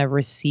to kind of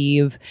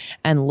receive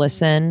and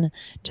listen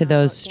to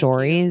those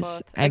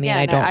stories. I mean,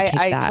 I don't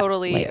take that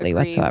totally lightly agree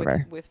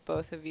whatsoever. With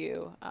both of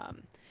you.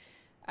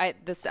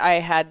 I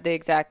had the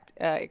exact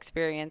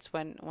experience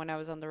when I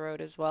was on the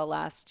road as well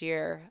last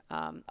year.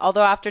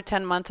 Although after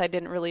 10 months, I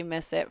didn't really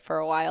miss it for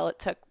a while. It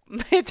took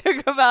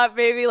about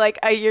maybe like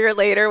a year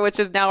later, which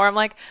is now where I'm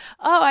like,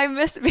 oh, I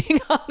miss being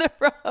on the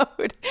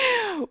road,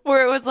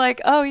 where it was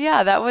like, oh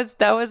yeah, that was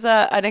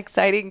an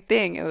exciting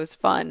thing. It was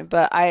fun,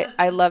 but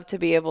I love to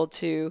be able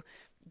to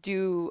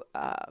do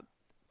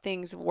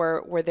things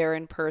where they're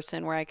in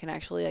person, where I can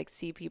actually like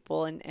see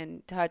people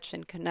and touch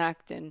and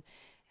connect and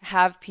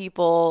have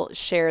people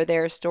share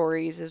their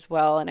stories as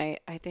well. And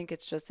I think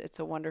it's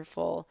a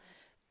wonderful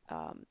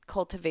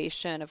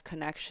cultivation of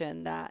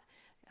connection that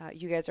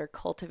you guys are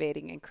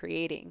cultivating and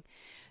creating.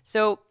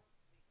 So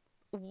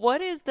for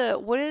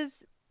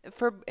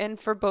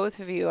both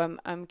of you,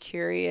 I'm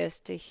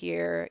curious to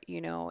hear,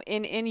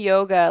 in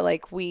yoga,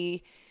 like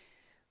we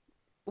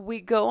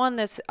go on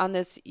this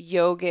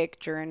yogic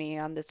journey,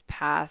 on this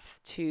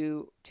path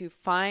to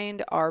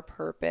find our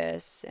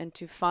purpose and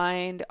to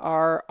find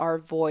our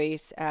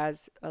voice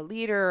as a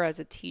leader, as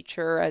a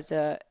teacher, as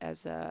a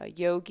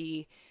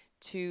yogi,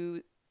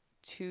 to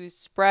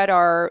spread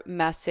our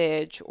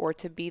message or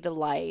to be the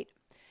light.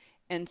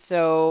 And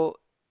so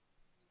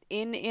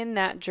in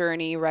that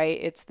journey, right,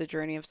 it's the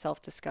journey of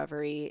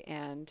self-discovery,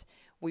 and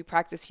we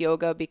practice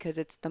yoga because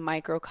it's the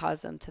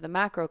microcosm to the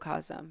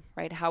macrocosm,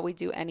 right? How we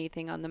do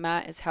anything on the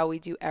mat is how we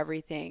do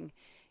everything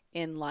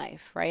in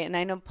life, right? And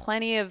I know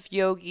plenty of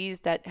yogis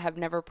that have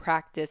never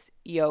practiced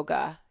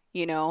yoga,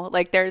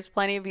 like there's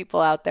plenty of people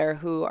out there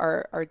who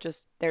are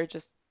just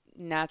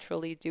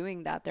naturally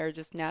doing that. They're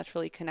just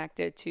naturally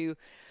connected to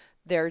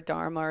their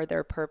dharma or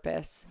their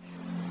purpose.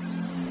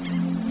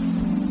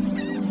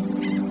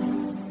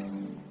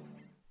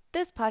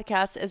 This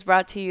podcast is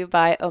brought to you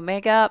by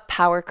Omega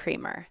Power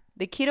Creamer,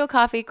 the keto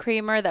coffee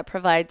creamer that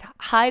provides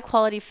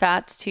high-quality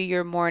fats to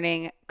your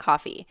morning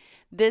coffee.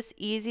 This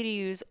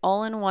easy-to-use,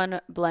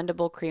 all-in-one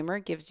blendable creamer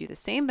gives you the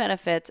same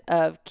benefits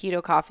of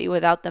keto coffee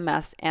without the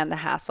mess and the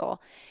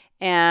hassle.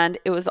 And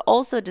it was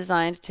also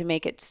designed to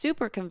make it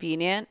super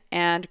convenient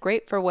and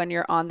great for when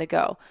you're on the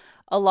go.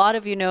 A lot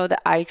of you know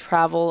that I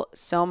travel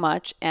so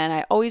much, and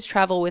I always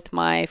travel with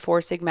my Four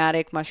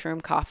Sigmatic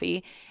mushroom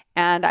coffee.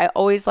 And I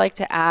always like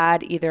to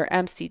add either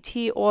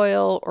MCT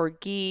oil or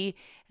ghee,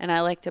 and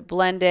I like to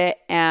blend it.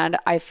 And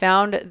I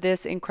found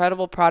this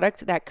incredible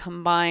product that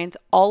combines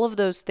all of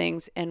those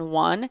things in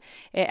one.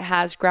 It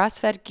has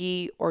grass-fed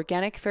ghee,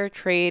 organic fair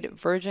trade,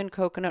 virgin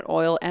coconut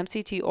oil,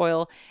 MCT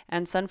oil,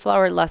 and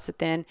sunflower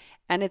lecithin,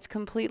 and it's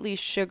completely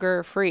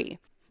sugar-free.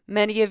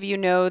 Many of you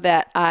know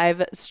that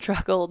I've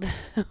struggled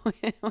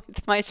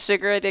with my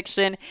sugar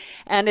addiction,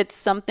 and it's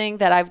something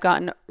that I've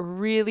gotten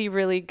really,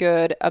 really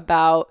good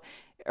about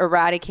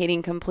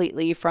eradicating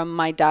completely from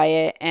my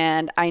diet.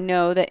 And I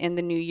know that in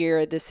the new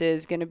year, this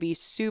is going to be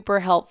super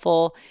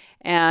helpful.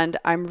 And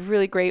I'm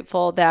really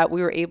grateful that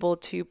we were able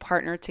to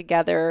partner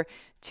together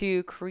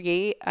to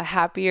create a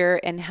happier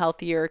and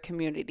healthier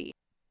community.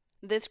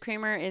 This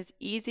creamer is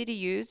easy to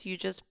use. You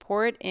just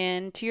pour it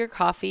into your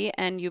coffee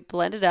and you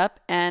blend it up,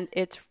 and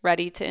it's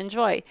ready to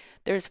enjoy.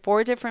 There's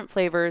 4 different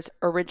flavors: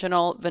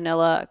 original,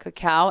 vanilla,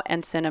 cacao,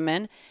 and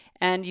cinnamon.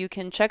 And you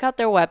can check out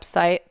their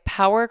website,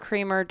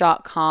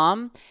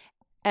 powercreamer.com,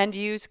 and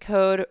use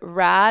code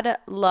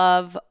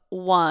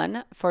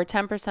RADLOVE1 for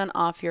 10%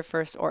 off your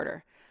first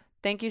order.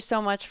 Thank you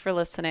so much for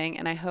listening,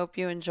 and I hope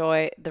you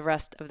enjoy the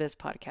rest of this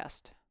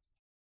podcast.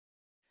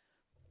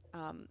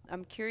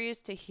 I'm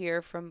curious to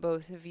hear from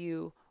both of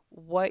you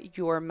what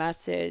your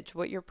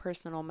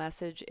personal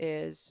message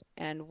is,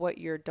 and what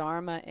your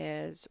dharma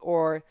is,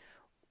 or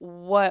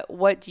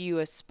what do you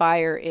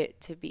aspire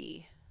it to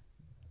be?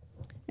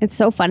 It's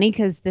so funny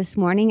because this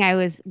morning I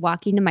was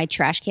walking to my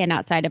trash can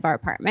outside of our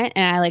apartment,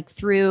 and I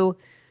threw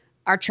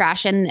our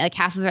trash in,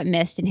 half of it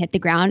missed and hit the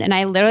ground. And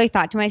I literally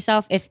thought to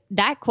myself, if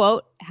that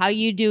quote, how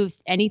you do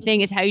anything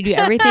is how you do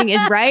everything,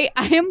 is right,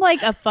 I am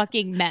like a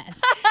fucking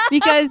mess.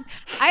 Because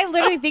I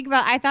literally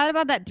I thought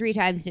about that 3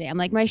 times today. I'm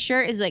like, my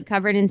shirt is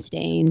covered in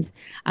stains.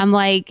 I'm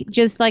I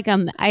just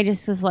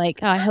was like,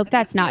 oh, I hope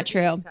that's not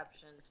true.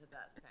 Exception to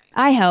that thing.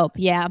 I hope.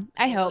 Yeah,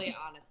 I hope. Really,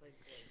 honestly,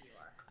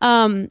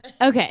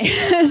 okay.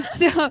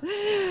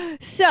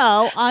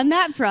 so on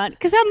that front,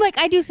 because I'm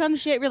I do some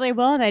shit really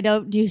well and I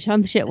don't do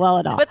some shit well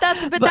at all. But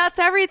that's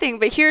everything.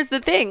 But here's the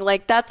thing,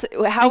 that's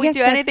how we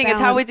do anything is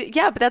how we do.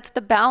 Yeah, but that's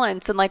the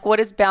balance. And what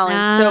is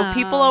balance? So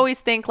people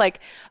always think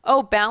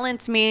oh,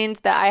 balance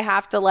means that I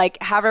have to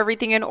have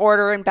everything in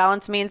order, and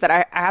balance means that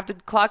I have to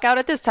clock out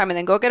at this time and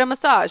then go get a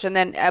massage and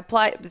then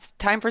it's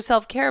time for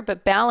self-care.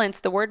 But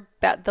balance,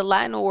 the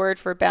Latin word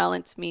for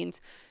balance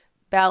means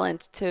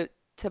balance, to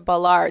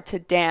ballar, to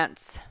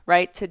dance,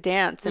 right? To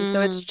dance. And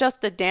so it's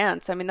just a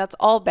dance. I mean, that's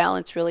all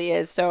balance really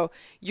is. So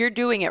you're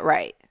doing it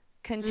right.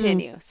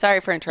 Continue.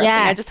 Sorry for interrupting.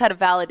 Yes. I just had to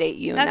validate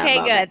you in that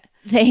moment. Okay, good.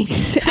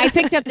 Thanks. I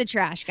picked up the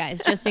trash,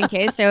 guys, just in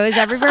case. So it was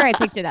everywhere. I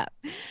picked it up.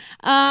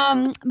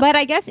 But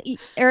I guess,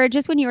 or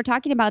just when you were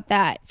talking about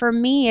that, for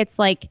me, it's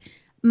I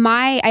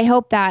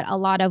hope that a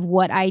lot of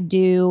what I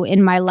do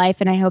in my life,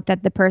 and I hope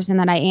that the person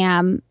that I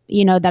am,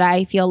 that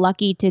I feel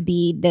lucky to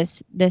be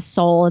this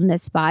soul in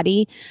this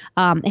body.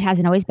 It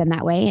hasn't always been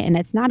that way, and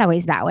it's not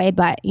always that way,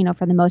 but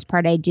for the most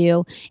part I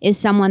do, is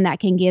someone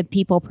that can give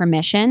people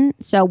permission.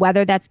 So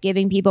whether that's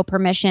giving people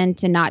permission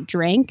to not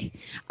drink,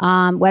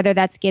 whether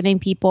that's giving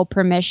people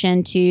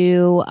permission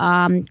to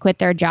quit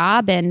their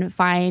job and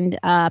find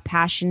a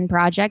passion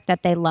project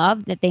that they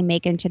love, that they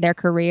make into their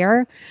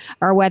career,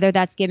 or whether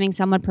that's giving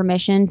someone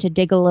permission permission to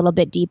dig a little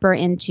bit deeper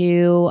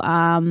into,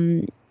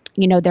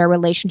 their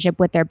relationship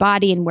with their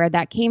body and where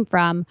that came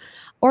from,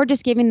 or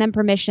just giving them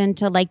permission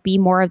to like be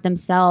more of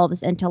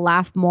themselves and to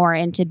laugh more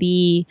and to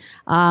be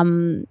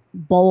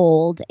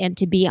bold and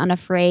to be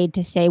unafraid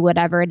to say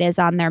whatever it is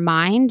on their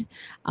mind.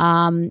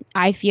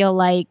 I feel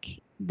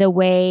like the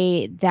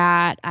way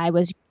that I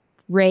was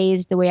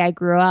raised, the way I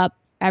grew up,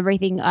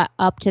 everything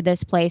up to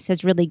this place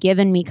has really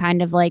given me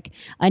kind of like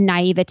a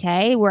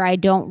naivete where I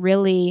don't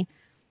really,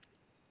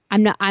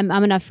 I'm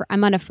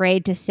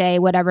unafraid to say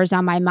whatever's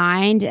on my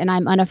mind, and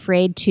I'm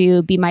unafraid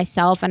to be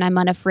myself, and I'm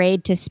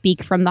unafraid to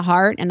speak from the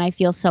heart. And I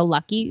feel so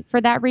lucky for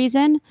that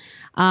reason.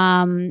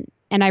 And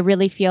I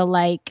really feel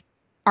like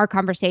our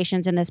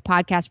conversations in this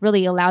podcast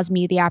really allows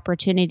me the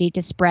opportunity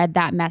to spread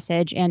that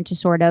message and to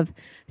sort of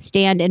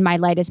stand in my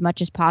light as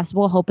much as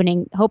possible,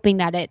 hoping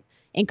that it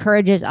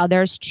encourages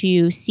others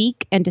to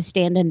seek and to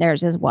stand in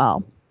theirs as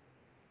well.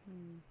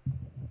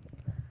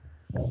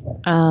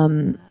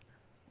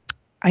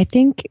 I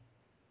think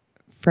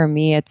for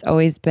me, it's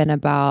always been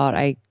about,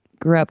 I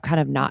grew up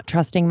kind of not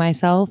trusting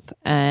myself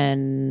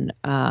and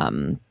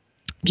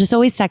just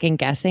always second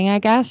guessing, I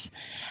guess.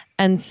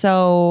 And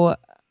so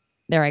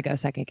there I go,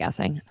 second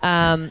guessing.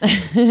 But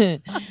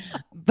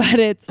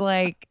it's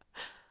like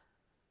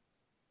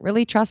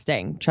really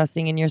trusting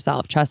in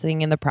yourself,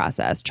 trusting in the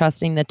process,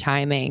 trusting the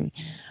timing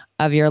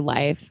of your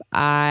life.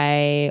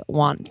 I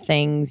want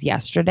things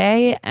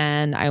yesterday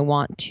and I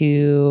want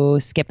to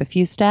skip a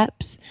few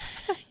steps.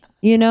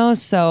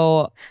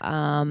 So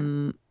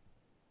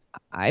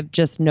I've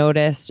just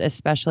noticed,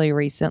 especially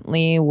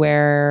recently,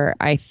 where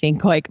I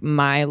think like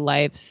my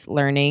life's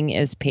learning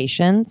is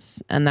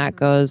patience. And that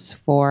goes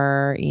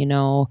for,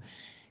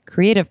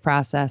 creative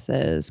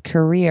processes,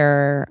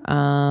 career,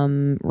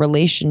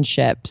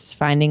 relationships,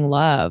 finding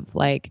love.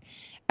 Like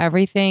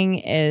everything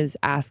is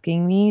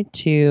asking me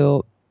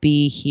to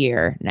be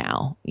here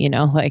now,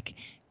 like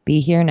be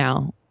here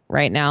now.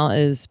 Right now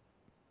is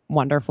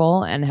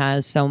wonderful and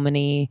has so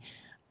many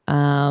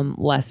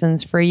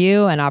lessons for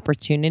you and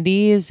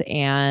opportunities,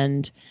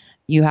 and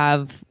you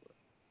have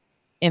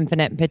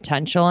infinite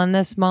potential in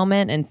this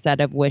moment instead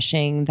of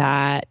wishing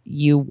that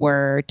you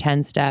were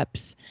 10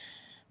 steps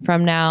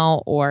from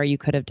now or you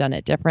could have done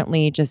it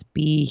differently. Just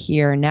be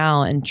here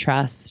now and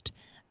trust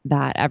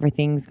that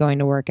everything's going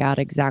to work out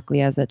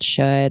exactly as it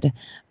should.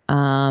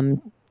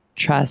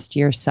 Trust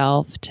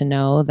yourself to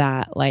know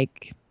that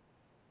like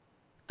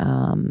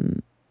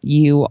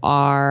you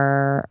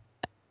are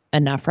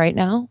enough right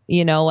now.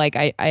 Like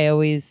I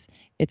always,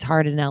 it's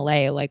hard in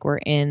LA. Like we're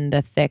in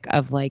the thick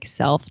of like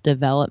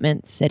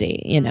self-development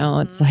city,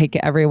 it's like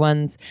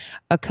everyone's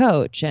a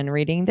coach and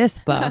reading this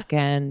book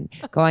and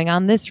going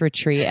on this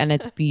retreat, and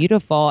it's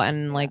beautiful.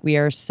 And like, we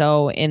are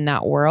so in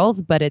that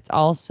world, but it's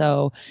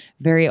also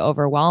very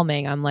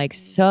overwhelming. I'm like,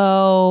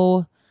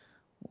 so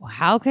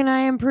how can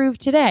I improve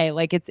today?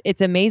 Like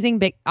it's amazing,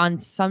 but on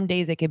some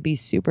days it could be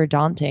super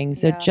daunting.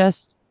 So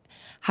just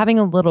having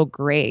a little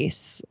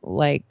grace,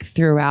 like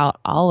throughout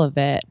all of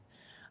it,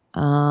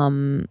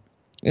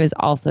 is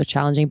also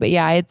challenging. But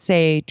yeah, I'd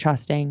say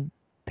trusting,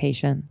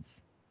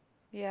 patience.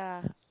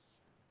 Yeah.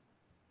 That's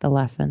the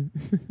lesson.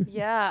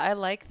 Yeah, I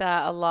like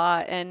that a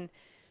lot. And,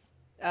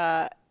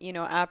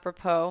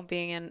 apropos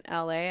being in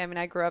LA, I mean,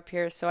 I grew up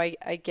here, so I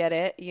get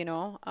it,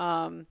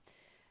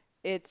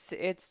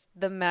 it's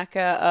the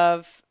mecca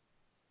of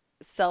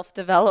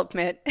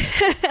self-development.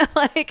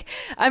 Like,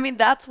 I mean,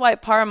 that's why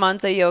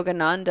Paramahansa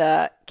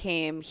Yogananda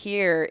came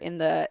here in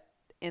the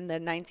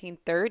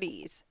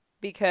 1930s,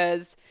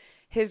 because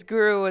his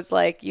guru was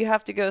like, you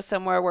have to go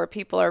somewhere where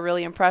people are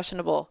really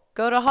impressionable.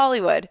 Go to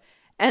Hollywood.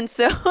 And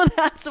so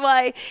that's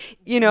why,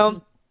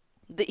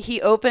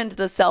 he opened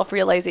the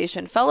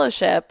Self-Realization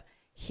Fellowship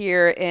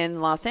here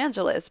in Los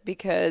Angeles,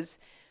 because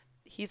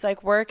he's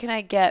like, where can I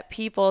get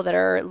people that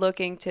are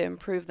looking to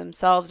improve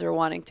themselves or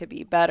wanting to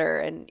be better?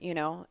 And,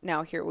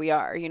 now here we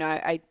are.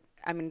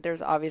 I mean,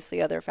 there's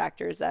obviously other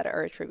factors that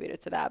are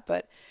attributed to that,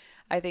 but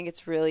I think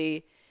it's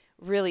really,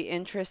 really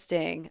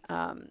interesting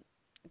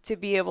to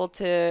be able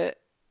to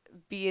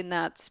be in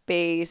that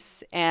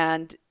space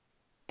and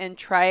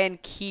try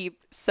and keep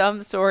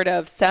some sort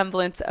of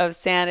semblance of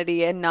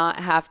sanity and not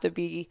have to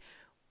be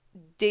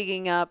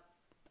digging up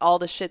all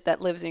the shit that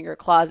lives in your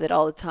closet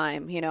all the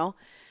time,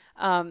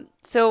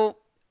 So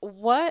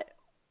what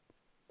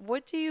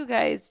do you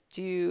guys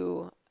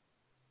do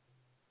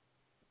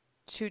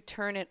to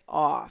turn it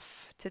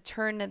off, to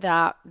turn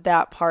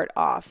that part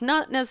off?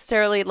 Not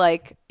necessarily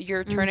like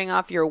you're turning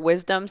off your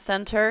wisdom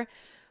center,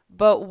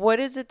 but what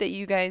is it that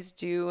you guys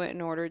do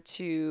in order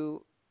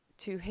to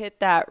hit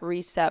that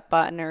reset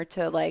button, or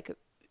to like,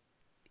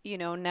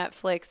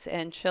 Netflix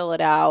and chill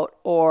it out,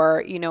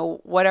 or,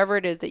 whatever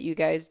it is that you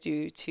guys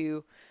do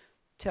to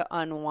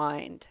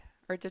unwind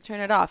or to turn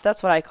it off?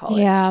 That's what I call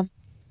it. Yeah.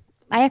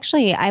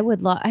 I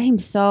would love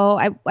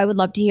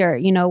to hear,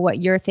 what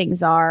your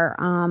things are.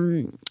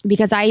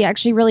 Because I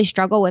actually really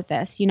struggle with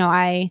this.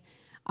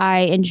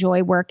 I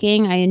enjoy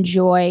working. I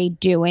enjoy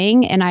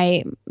doing. And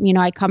I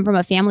come from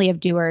a family of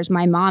doers.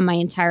 My mom, my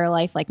entire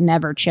life, like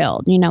never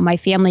chilled. My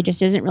family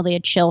just isn't really a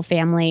chill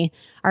family.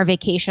 Our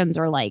vacations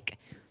are like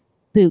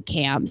boot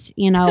camps.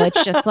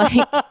 It's just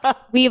like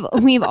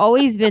we've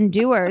always been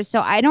doers.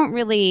 So I don't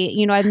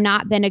really, I've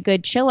not been a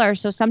good chiller.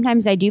 So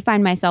sometimes I do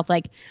find myself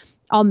like,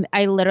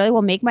 I literally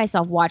will make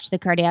myself watch the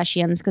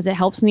Kardashians because it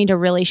helps me to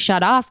really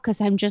shut off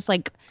because I'm just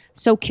like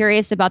so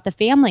curious about the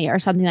family or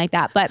something like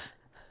that. But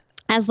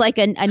as like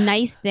a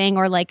nice thing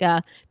or like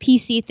a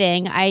PC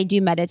thing, I do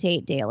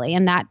meditate daily,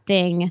 and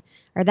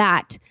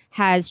that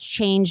has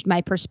changed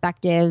my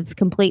perspective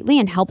completely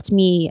and helped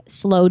me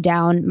slow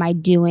down my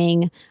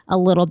doing a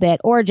little bit,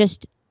 or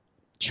just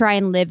try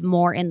and live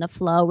more in the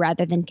flow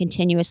rather than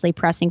continuously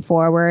pressing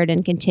forward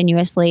and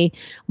continuously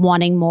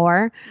wanting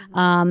more.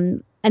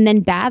 And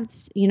then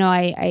baths,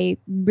 I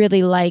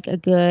really like a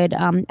good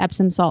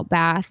Epsom salt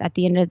bath at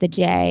the end of the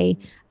day.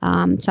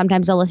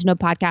 Sometimes I'll listen to a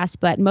podcast,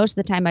 but most of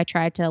the time I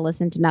try to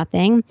listen to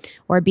nothing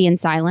or be in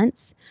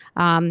silence.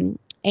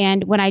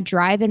 And when I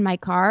drive in my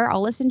car,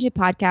 I'll listen to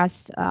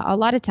podcasts a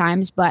lot of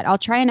times, but I'll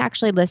try and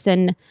actually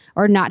listen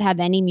or not have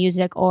any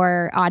music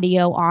or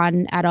audio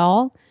on at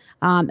all.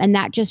 And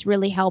that just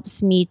really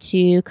helps me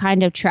to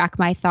kind of track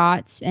my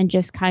thoughts and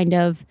just kind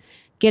of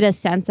get a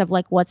sense of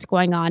like what's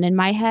going on in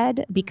my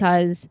head,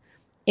 because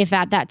if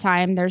at that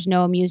time there's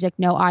no music,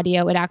 no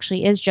audio, it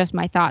actually is just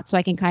my thoughts. So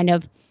I can kind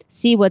of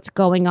see what's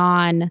going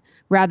on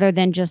rather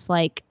than just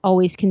like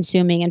always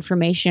consuming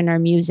information or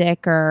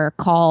music or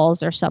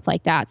calls or stuff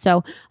like that.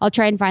 So I'll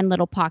try and find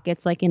little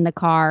pockets like in the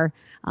car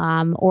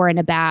or in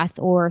a bath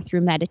or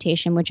through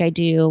meditation, which I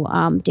do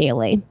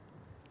daily.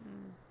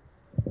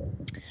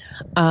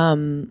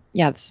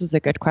 Yeah, this is a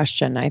good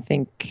question. I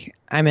think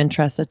I'm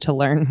interested to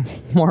learn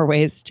more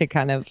ways to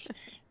kind of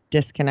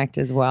disconnect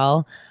as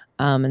well,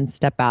 and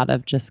step out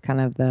of just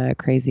kind of the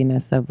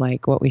craziness of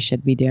like what we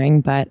should be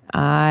doing. But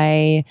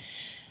I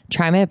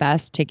try my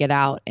best to get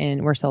out,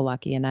 and we're so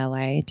lucky in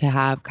LA to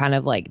have kind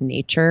of like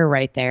nature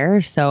right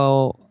there.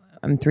 So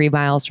I'm 3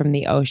 miles from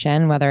the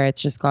ocean, whether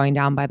it's just going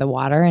down by the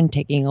water and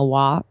taking a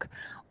walk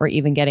or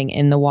even getting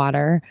in the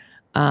water.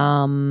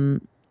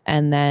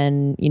 And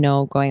then,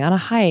 going on a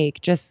hike,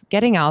 just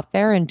getting out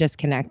there and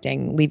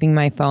disconnecting, leaving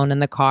my phone in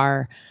the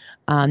car,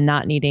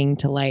 not needing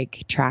to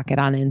like track it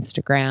on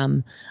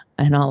Instagram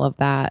and all of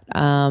that.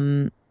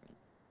 And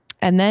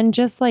then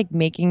just like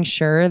making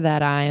sure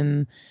that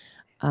I'm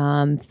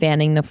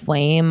fanning the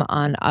flame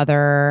on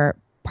other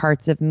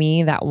parts of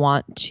me that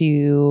want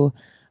to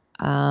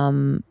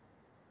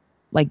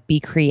like be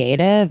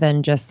creative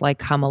and just like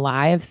come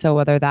alive. So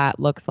whether that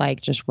looks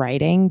like just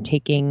writing,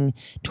 taking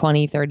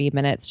 20, 30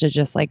 minutes to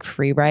just like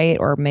free write,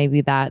 or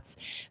maybe that's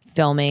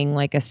filming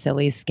like a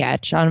silly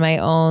sketch on my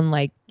own,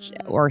 like,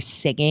 or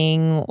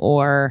singing,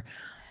 or,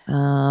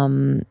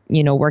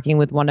 working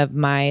with one of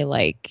my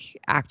like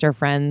actor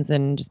friends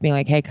and just being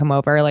like, hey, come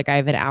over. Like I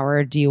have an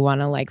hour. Do you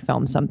want to like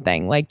film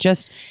something? Like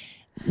just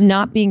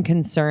not being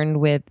concerned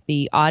with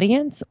the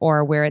audience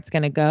or where it's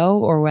going to go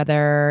or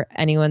whether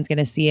anyone's going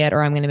to see it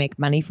or I'm going to make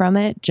money from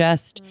it.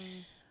 Just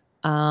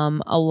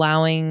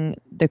allowing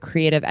the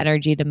creative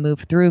energy to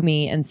move through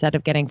me instead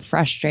of getting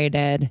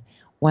frustrated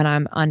when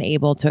I'm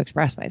unable to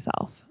express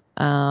myself.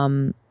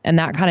 And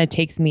that kind of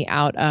takes me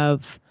out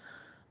of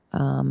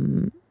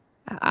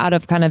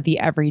kind of the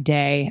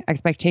everyday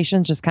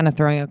expectations, just kind of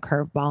throwing a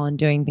curveball and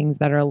doing things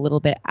that are a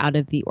little bit out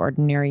of the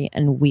ordinary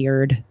and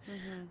weird.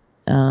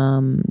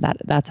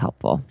 That's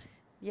helpful.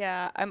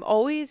 Yeah, I'm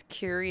always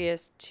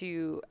curious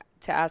to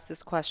ask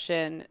this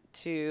question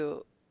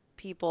to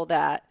people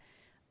that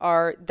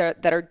are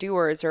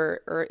doers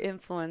or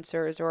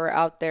influencers or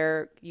out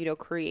there,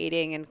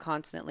 creating and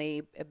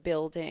constantly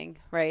building,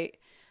 right?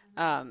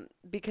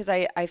 Because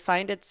I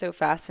find it so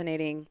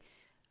fascinating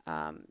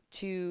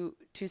to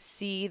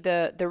see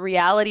the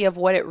reality of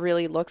what it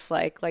really looks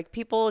like. Like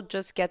people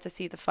just get to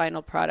see the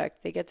final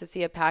product. They get to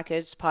see a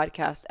packaged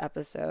podcast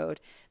episode.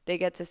 They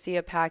get to see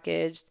a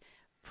packaged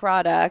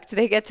product.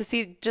 They get to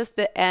see just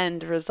the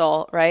end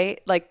result,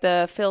 right? Like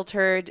the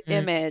filtered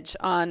image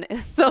on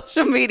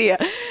social media.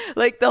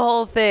 Like the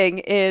whole thing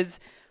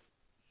is,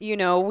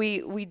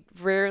 we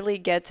rarely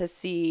get to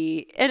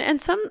see,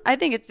 and some, I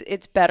think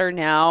it's better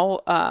now.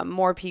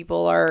 More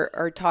people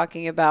are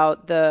talking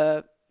about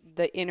the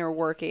inner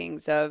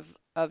workings of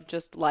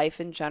just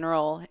life in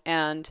general.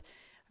 And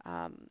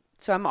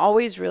so I'm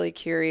always really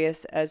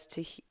curious as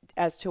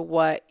to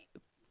what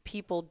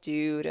people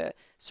do to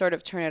sort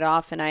of turn it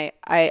off. And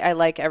I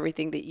like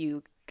everything that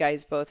you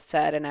guys both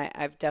said. And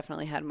I've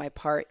definitely had my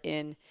part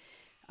in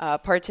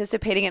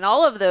participating in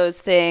all of those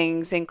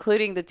things,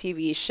 including the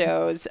TV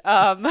shows.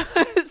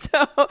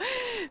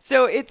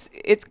 So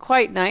it's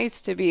quite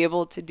nice to be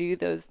able to do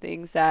those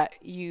things that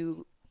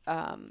you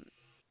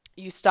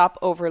stop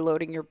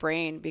overloading your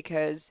brain,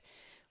 because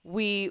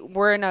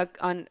we're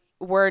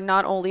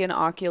not only an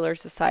ocular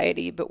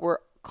society, but we're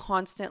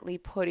constantly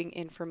putting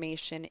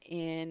information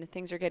in,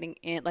 things are getting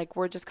in, like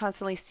we're just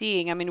constantly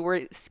seeing. I mean,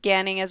 we're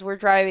scanning as we're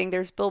driving,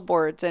 there's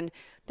billboards and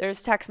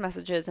there's text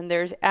messages and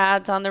there's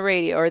ads on the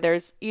radio, or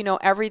there's,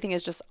 everything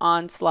is just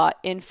onslaught,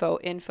 info,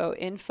 info,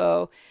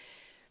 info.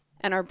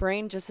 And our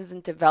brain just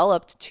isn't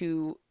developed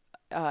to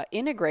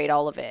integrate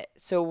all of it.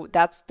 So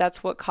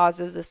that's what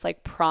causes this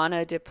like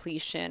prana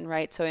depletion,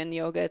 right? So in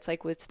yoga, it's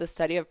like, it's the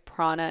study of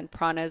prana, and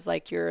prana is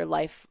like your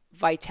life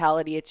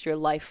vitality. It's your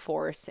life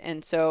force.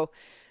 And so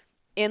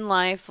in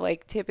life,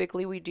 like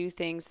typically we do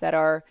things that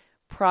are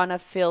prana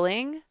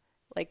filling,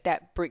 like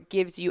that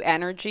gives you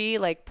energy.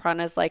 Like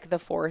prana is like the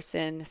force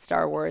in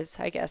Star Wars,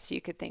 I guess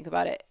you could think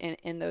about it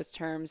in those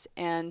terms.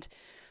 And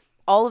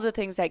all of the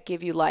things that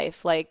give you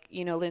life, like,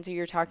 Lindsey,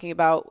 you're talking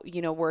about,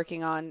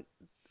 working on,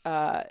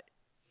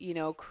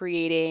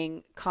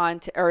 creating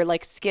content or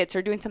like skits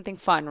or doing something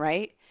fun,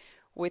 right?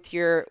 With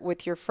your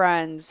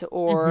friends,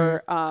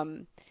 or,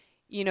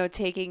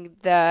 taking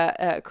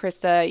the,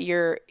 Krista,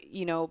 you're,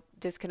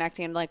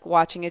 disconnecting and like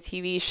watching a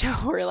TV show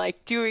or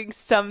like doing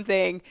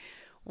something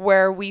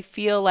where we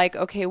feel like,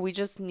 okay, we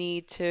just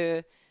need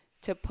to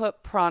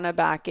put prana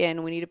back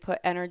in. We need to put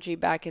energy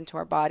back into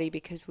our body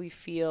because we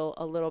feel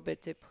a little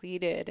bit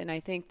depleted. And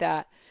I think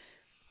that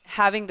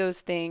having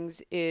those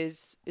things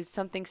is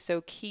something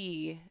so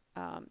key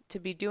to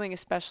be doing,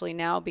 especially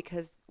now,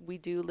 because we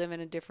do live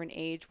in a different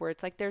age where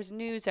it's like there's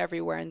news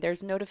everywhere and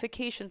there's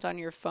notifications on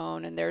your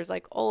phone and there's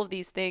like all of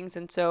these things.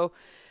 And so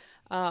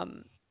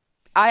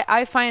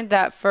I find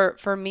that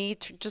for me,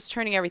 just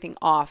turning everything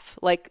off,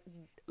 like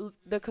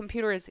the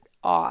computer is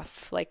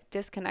off, like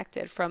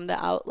disconnected from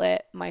the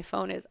outlet, my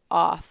phone is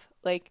off.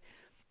 Like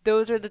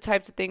those are the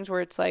types of things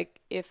where it's like,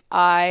 if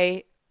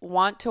I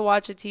want to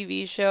watch a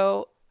TV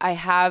show,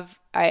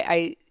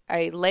 I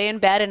lay in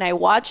bed and I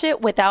watch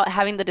it without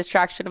having the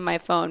distraction of my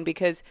phone,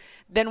 because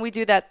then we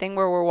do that thing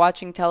where we're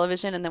watching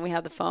television and then we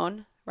have the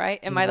phone, right?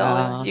 Am I the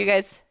only, you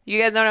guys know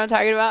what I'm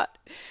talking about?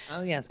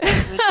 Oh yes.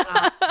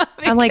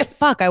 I'm like,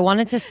 fuck, I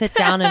wanted to sit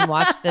down and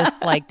watch this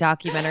like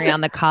documentary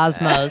on the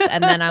cosmos,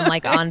 and then I'm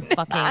like on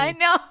fucking, I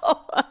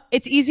know.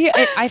 It's easier.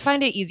 I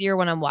find it easier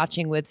when I'm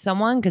watching with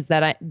someone, because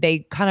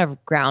they kind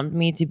of ground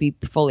me to be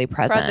fully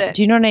present.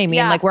 Do you know what I mean?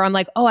 Yeah. Like where I'm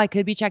like, oh, I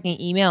could be checking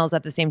emails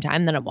at the same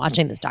time that I'm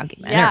watching this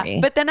documentary.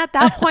 Yeah, but then at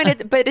that point, at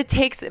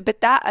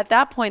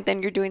that point,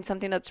 then you're doing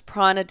something that's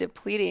prana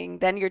depleting.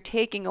 Then you're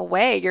taking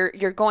away.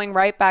 You're going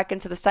right back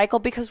into the cycle,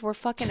 because we're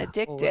fucking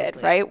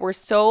addicted, right? We're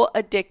so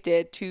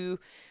addicted to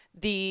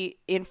the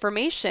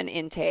information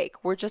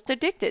intake. We're just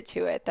addicted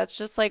to it. That's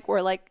just like,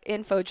 we're like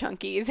info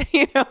junkies,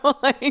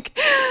 like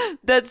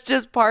that's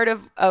just part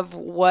of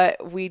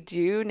what we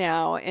do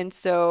now. And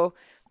so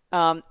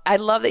I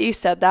love that you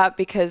said that,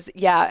 because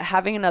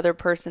having another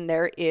person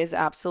there is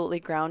absolutely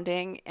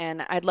grounding.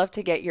 And I'd love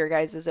to get your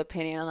guys'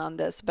 opinion on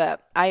this,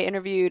 but I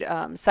interviewed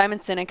Simon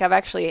Sinek. I've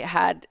actually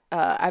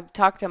I've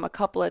talked to him a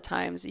couple of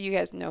times. You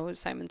guys know who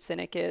Simon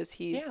Sinek is.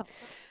 He's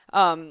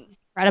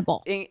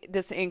incredible.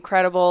 This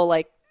incredible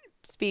like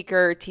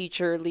speaker,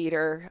 teacher,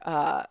 leader,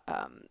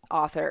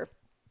 author.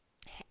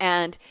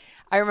 And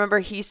I remember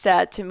he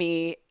said to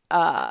me,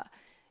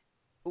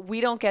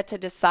 we don't get to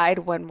decide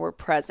when we're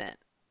present.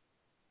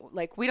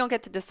 Like, we don't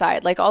get to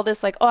decide, like all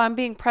this, like, oh, I'm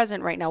being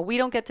present right now. We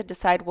don't get to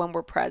decide when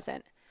we're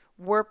present.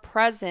 We're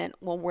present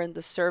when we're in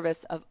the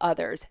service of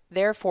others.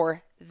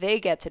 Therefore, they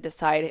get to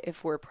decide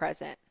if we're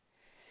present.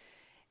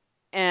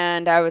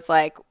 And I was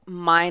like,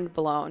 mind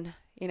blown.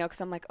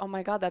 Because I'm like, oh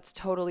my God, that's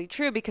totally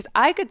true. Because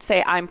I could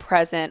say I'm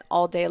present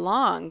all day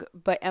long,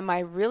 but am I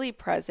really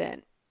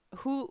present?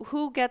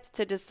 Who gets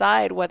to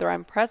decide whether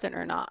I'm present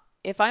or not?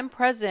 If I'm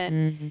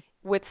present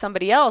with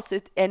somebody else,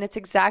 and it's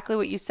exactly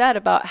what you said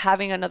about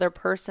having another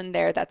person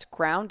there that's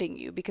grounding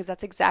you, because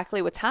that's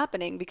exactly what's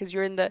happening. Because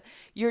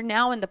you're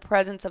now in the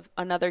presence of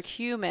another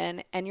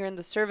human, and you're in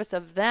the service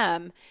of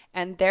them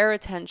and their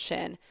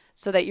attention,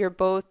 so that you're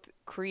both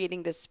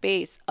creating this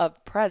space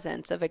of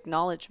presence, of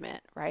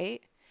acknowledgement,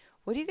 right?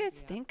 What do you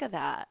guys think of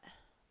that?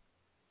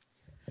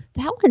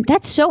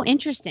 That's so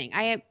interesting.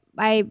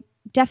 I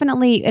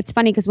definitely, it's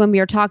funny because when we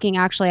were talking,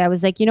 actually, I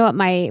was like, you know what,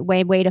 my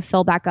way to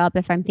fill back up,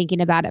 if I'm thinking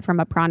about it from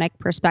a pranic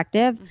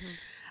perspective,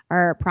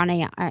 or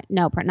pranayama,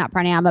 not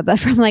pranayama, but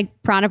from like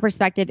prana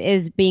perspective,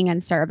 is being in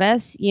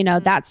service.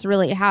 That's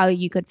really how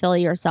you could fill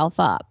yourself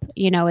up,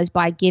 is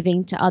by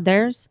giving to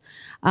others.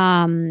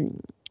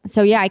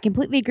 So yeah, I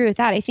completely agree with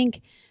that. I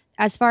think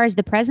as far as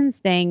the presence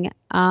thing,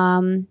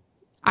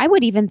 I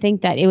would even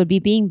think that it would be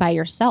being by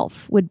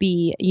yourself would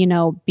be,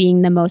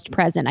 being the most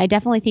present. I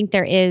definitely think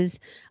there is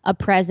a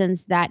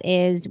presence that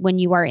is when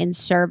you are in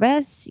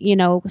service,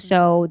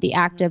 so the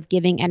act of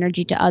giving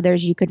energy to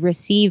others you could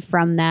receive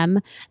from them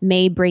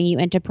may bring you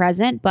into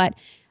present. But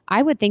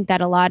I would think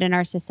that a lot in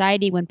our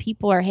society, when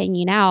people are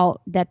hanging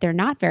out, that they're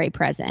not very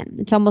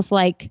present. It's almost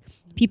like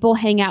people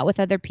hang out with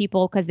other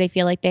people because they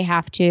feel like they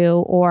have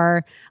to,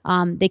 or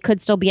they could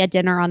still be at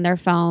dinner on their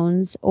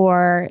phones,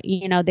 or,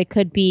 they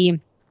could be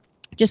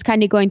just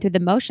kind of going through the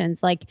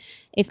motions. Like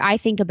if I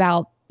think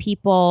about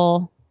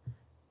people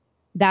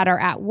that are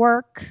at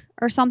work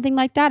or something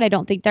like that. I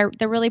don't think they're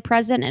really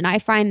present. And I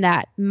find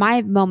that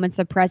my moments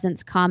of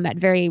presence come at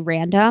very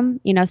random.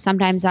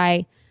 Sometimes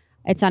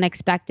it's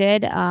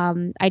unexpected.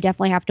 I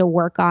definitely have to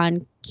work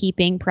on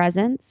keeping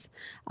presence.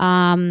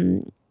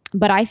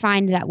 But I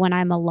find that when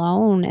I'm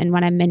alone and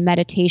when I'm in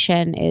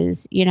meditation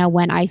is,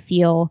 when I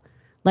feel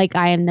like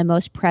I am the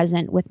most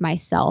present with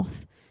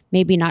myself.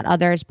 Maybe not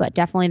others, but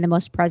definitely the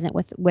most present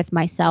with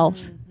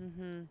myself.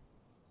 Mm-hmm.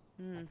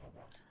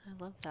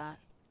 I love that.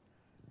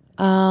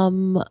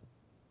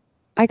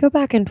 I go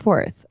back and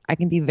forth. I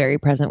can be very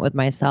present with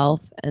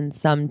myself, and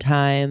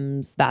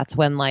sometimes that's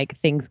when like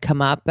things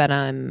come up and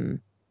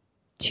I'm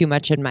too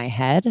much in my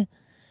head.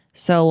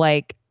 So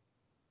like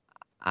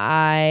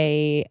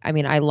I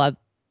mean I love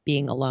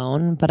being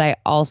alone, but I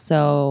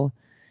also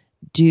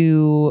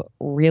do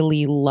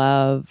really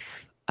love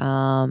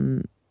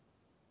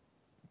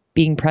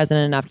being present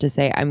enough to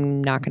say,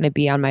 I'm not going to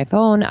be on my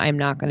phone. I'm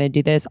not going to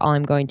do this. All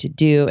I'm going to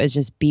do is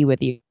just be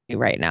with you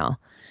right now,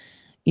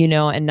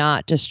 and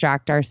not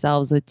distract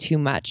ourselves with too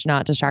much,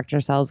 not distract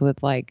ourselves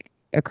with like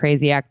a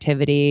crazy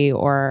activity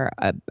or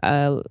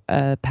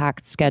a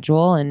packed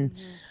schedule. And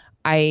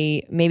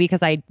maybe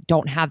because I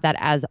don't have that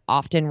as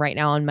often right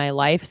now in my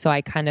life, so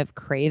I kind of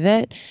crave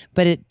it,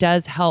 but it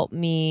does help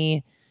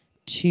me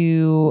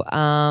to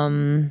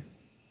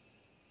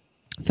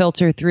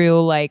filter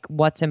through like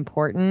what's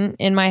important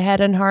in my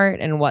head and heart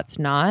and what's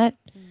not.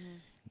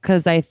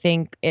 Because I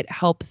think it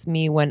helps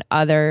me when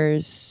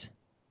others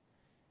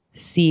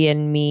see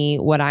in me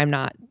what I'm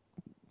not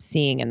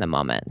seeing in the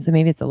moment. So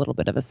maybe it's a little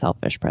bit of a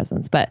selfish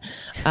presence, but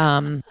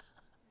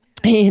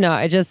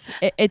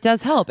it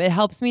does help. It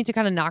helps me to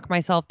kind of knock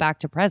myself back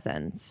to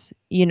presence.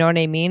 You know what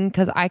I mean?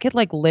 Because I could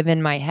like live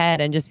in my head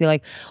and just be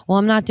like, well,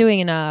 I'm not doing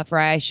enough, or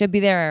I should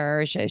be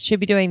there, or should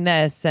be doing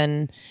this.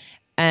 And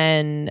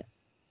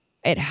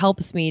it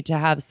helps me to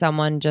have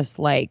someone just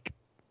like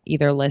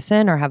either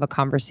listen or have a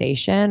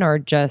conversation or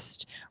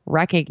just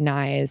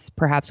recognize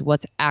perhaps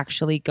what's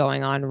actually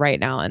going on right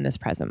now in this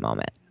present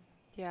moment.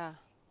 Yeah.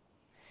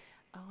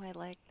 Oh, I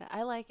like that.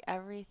 I like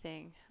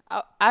everything.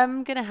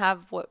 I'm going to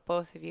have what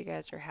both of you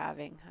guys are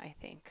having, I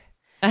think.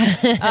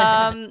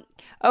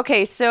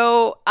 Okay,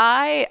 so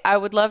I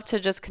would love to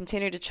just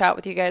continue to chat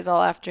with you guys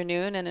all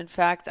afternoon. And in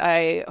fact,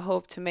 I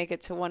hope to make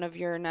it to one of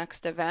your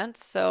next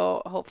events.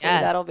 So hopefully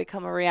that'll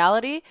become a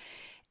reality.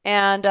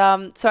 And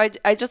so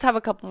I just have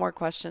a couple more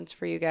questions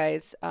for you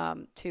guys,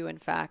 too, in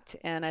fact.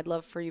 And I'd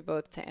love for you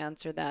both to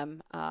answer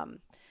them.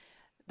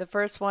 The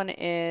first one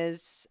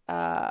is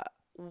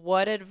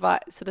what advice?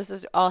 So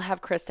I'll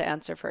have Krista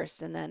answer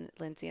first and then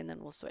Lindsey, and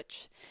then we'll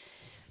switch.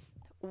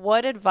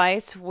 What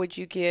advice would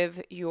you give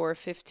your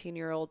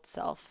 15-year-old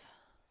self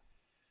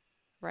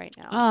right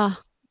now? Oh,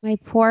 my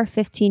poor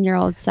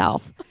 15-year-old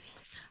self.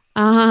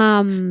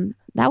 That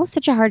was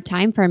such a hard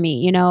time for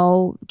me,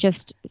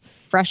 just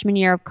freshman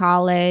year of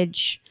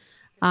college.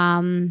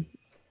 I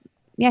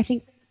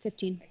think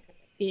 15.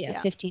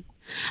 Yeah. 15.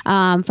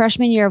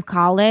 Freshman year of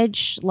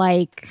college,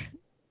 like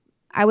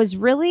I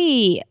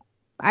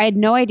had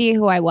no idea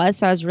who I was,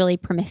 so I was really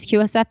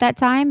promiscuous at that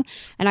time,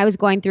 and I was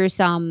going through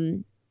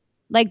some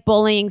like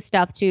bullying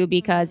stuff too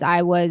because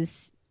I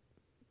was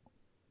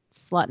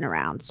slutting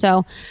around.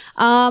 So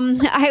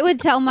I would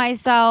tell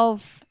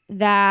myself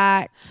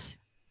that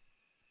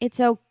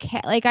it's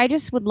okay. Like I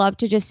just would love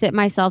to just sit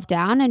myself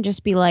down and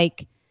just be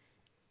like,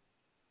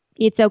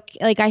 it's okay.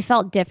 Like I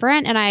felt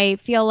different, and I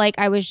feel like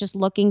I was just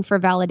looking for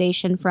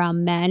validation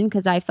from men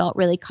because I felt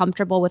really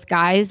comfortable with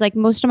guys like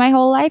most of my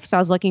whole life. So I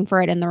was looking for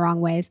it in the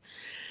wrong ways.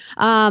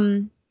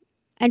 And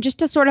just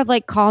to sort of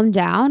like calm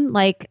down,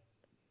 like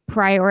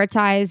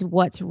prioritize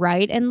what's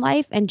right in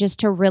life, and just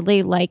to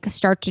really like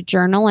start to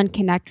journal and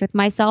connect with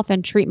myself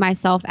and treat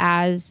myself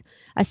as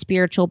a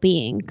spiritual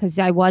being, because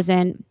I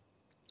wasn't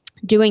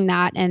doing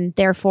that, and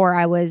therefore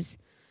I was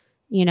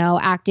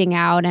acting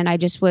out, and I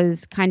just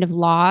was kind of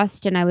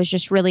lost, and I was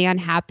just really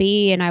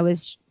unhappy, and I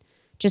was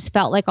just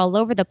felt like all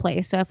over the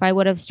place. So if I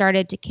would have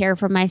started to care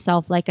for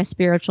myself like a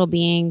spiritual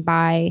being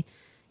by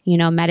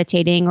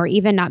meditating, or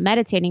even not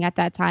meditating at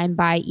that time,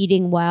 by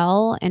eating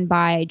well and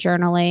by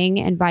journaling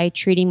and by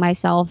treating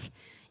myself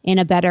in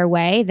a better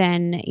way,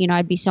 then,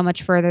 I'd be so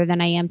much further than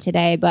I am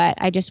today. But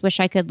I just wish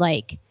I could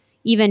like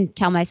even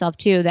tell myself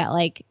too that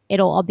like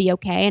it'll all be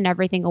okay and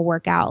everything will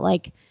work out.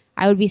 Like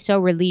I would be so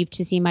relieved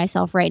to see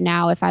myself right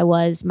now if I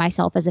was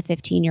myself as a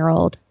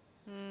 15-year-old.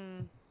 I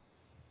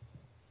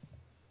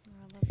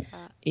love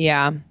that.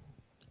 Yeah.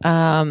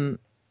 That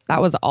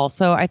was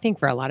also, I think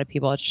for a lot of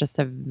people, it's just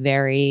a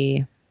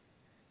very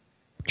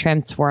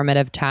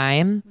transformative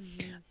time.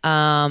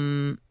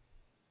 I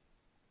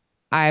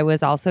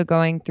was also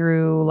going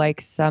through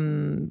like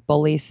some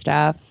bully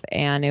stuff,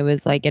 and it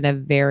was like in a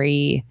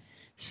very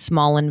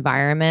small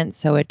environment.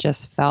 So it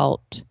just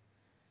felt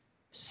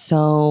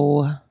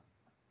so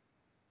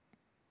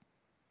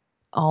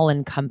all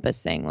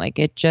encompassing. Like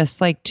it just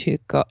like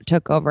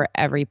took over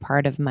every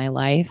part of my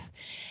life.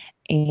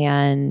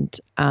 And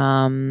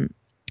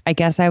I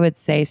guess I would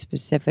say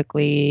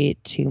specifically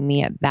to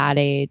me at that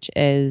age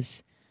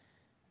is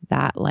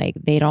that like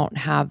they don't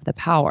have the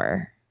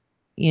power,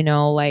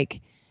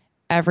 like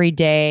every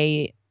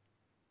day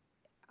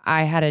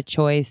I had a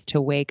choice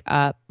to wake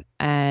up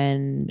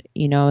and,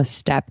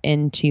 step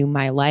into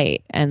my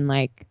light and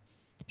like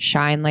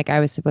shine like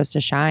I was supposed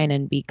to shine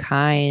and be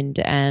kind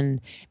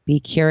and be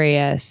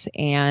curious.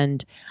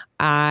 And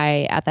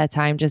I, at that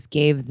time, just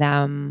gave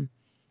them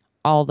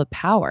all the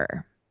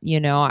power.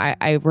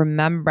 I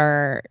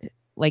remember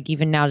like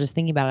even now just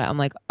thinking about it, I'm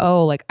like,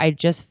 oh, like I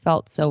just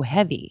felt so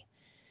heavy.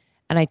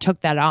 And I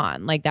took that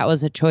on. Like that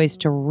was a choice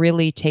to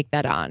really take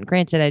that on.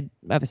 Granted,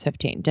 I was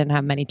 15, didn't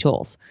have many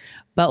tools,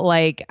 but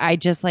like I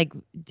just like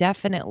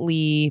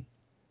definitely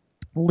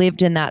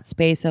lived in that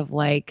space of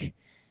like,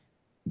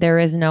 there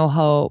is no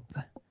hope.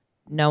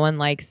 No one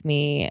likes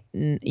me.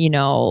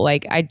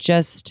 Like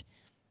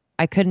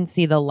I couldn't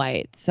see the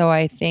light. So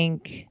I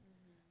think,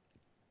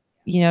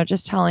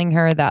 just telling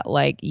her that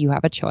like you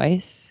have a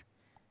choice.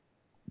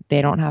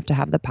 They don't have to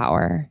have the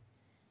power.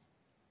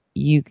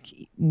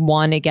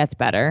 It gets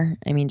better.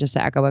 I mean, just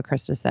to echo what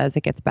Krista says,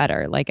 it gets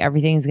better. Like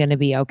everything's going to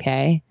be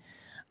okay.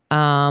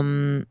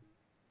 And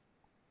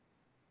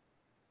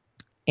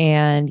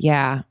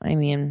yeah, I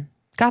mean,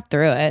 got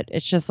through it.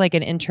 It's just like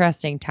an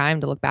interesting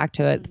time to look back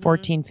to it. Mm-hmm.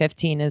 14,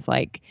 15 is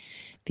like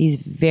these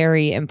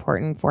very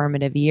important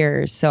formative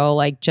years. So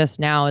like just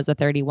now as a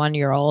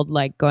 31-year-old,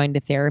 like going to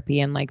therapy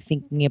and like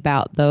thinking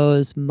about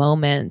those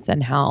moments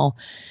and how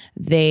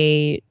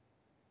they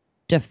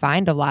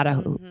defined a lot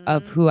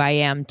of who I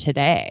am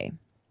today,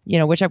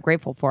 which I'm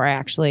grateful for. I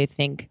actually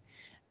think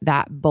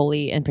that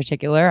bully in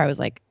particular, I was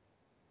like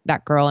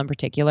that girl in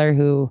particular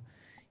who,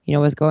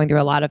 was going through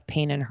a lot of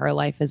pain in her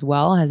life as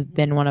well, has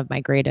been one of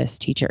my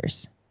greatest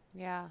teachers.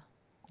 Yeah.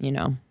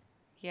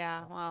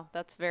 Yeah. Wow.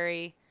 That's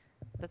very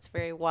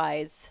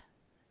wise.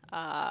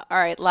 All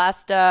right.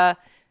 Last,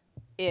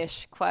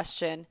 ish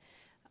question.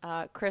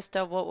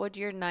 Krista, what would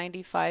your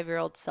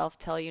 95-year-old self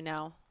tell you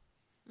now?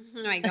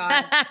 Oh my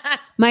God.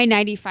 My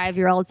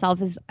 95-year-old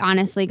self is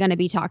honestly going to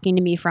be talking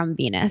to me from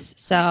Venus.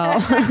 So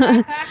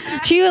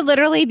she would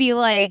literally be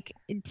like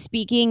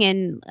speaking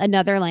in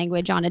another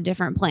language on a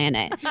different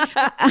planet.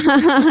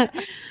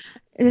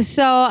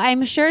 So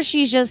I'm sure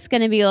she's just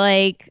going to be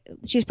like,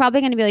 she's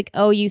probably going to be like,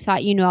 oh, you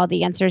thought you knew all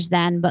the answers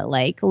then, but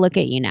like, look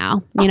at you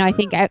now. I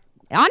think I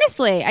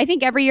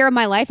think every year of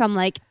my life, I'm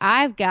like,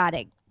 I've got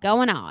it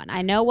going on.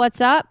 I know what's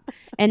up.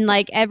 And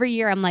like every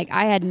year I'm like,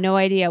 I had no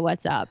idea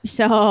what's up.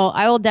 So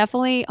I will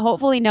definitely,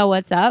 hopefully know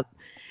what's up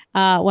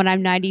when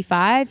I'm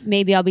 95.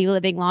 Maybe I'll be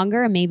living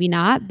longer and maybe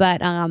not.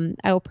 But I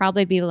will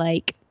probably be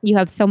like, you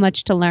have so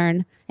much to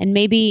learn and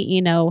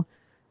maybe,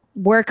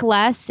 work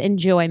less,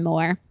 enjoy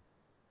more.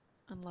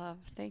 I love.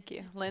 Thank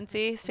you.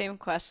 Lindsey, same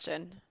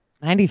question.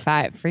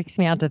 95 freaks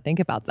me out to think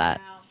about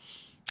that.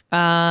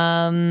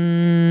 Wow.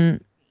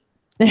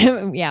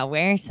 Yeah,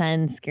 wear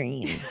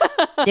sunscreen.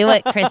 Do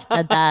what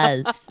Krista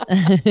does.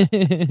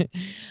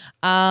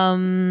 I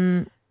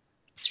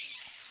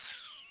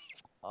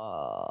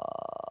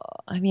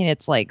mean,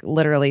 it's like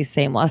literally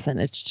same lesson.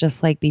 It's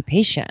just like be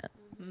patient.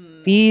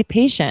 Be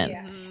patient.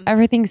 Yeah.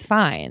 Everything's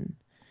fine.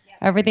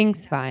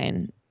 Everything's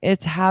fine.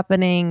 It's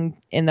happening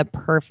in the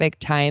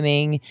perfect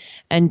timing.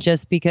 And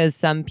just because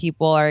some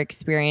people are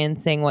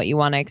experiencing what you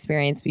want to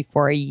experience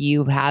before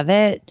you have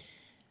it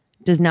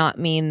does not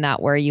mean that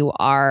where you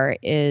are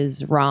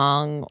is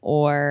wrong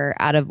or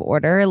out of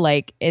order.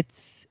 Like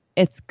it's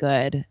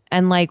good.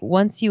 And like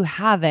once you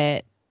have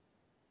it,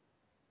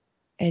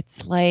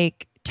 it's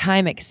like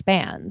time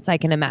expands, I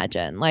can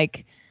imagine.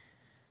 Like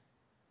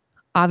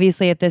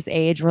obviously at this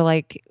age, we're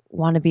like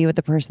want to be with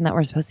the person that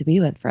we're supposed to be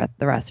with for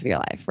the rest of your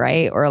life,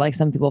 right? Or like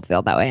some people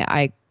feel that way.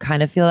 I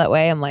kind of feel that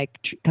way. I'm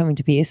like coming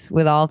to peace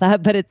with all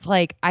that. But it's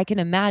like I can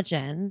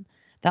imagine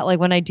that like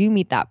when I do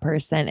meet that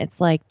person,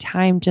 it's like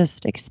time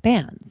just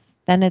expands.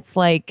 Then it's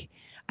like,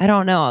 I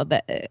don't know,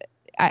 that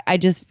I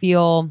just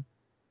feel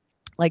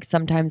like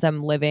sometimes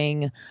I'm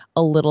living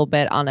a little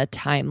bit on a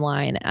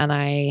timeline and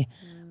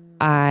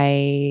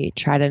I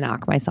try to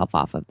knock myself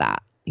off of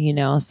that,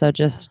 so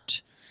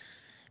just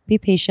be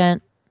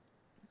patient.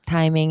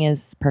 Timing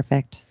is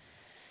perfect.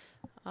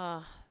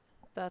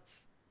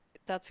 That's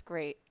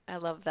great. I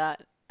love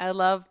that. I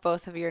love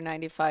both of your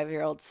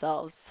 95-year-old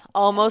selves.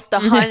 Almost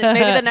 100.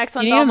 Maybe the next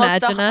one's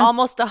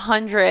almost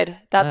 100.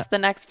 That's the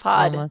next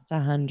pod. Almost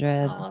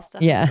 100. Almost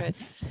 100.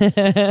 Yes.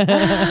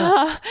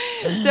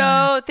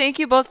 So thank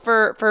you both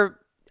for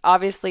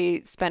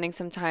obviously spending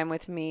some time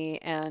with me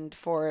and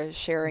for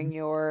sharing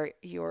your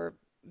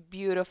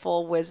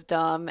beautiful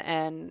wisdom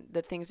and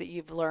the things that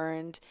you've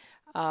learned.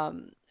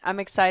 I'm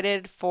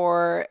excited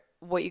for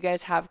what you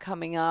guys have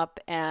coming up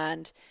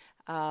and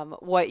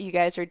what you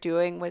guys are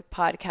doing with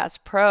Podcast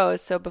Pro.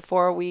 So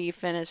before we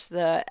finish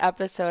the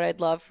episode, I'd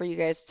love for you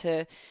guys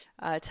to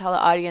tell the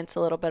audience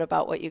a little bit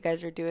about what you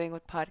guys are doing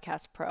with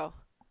Podcast Pro.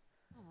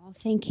 Oh,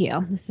 thank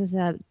you. This is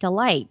a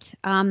delight.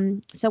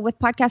 So with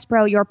Podcast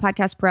Pro, your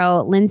Podcast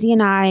Pro, Lindsey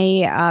and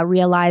I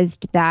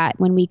realized that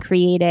when we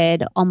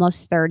created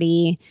Almost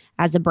 30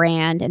 as a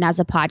brand and as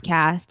a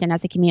podcast and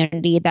as a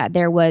community, that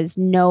there was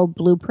no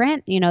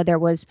blueprint. There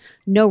was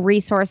no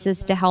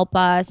resources to help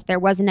us. There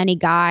wasn't any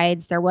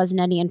guides. There wasn't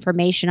any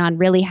information on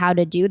really how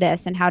to do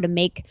this and how to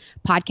make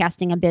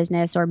podcasting a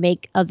business or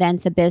make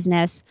events a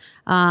business.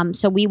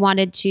 So we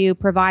wanted to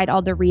provide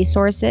all the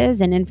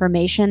resources and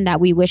information that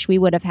we wish we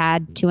would have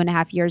had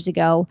 2.5 years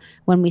ago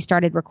when we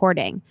started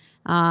recording.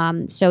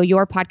 So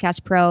Your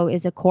Podcast Pro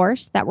is a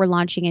course that we're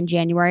launching in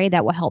January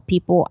that will help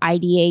people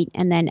ideate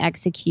and then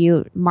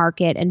execute,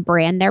 market, and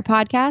brand their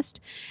podcast.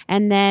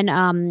 And then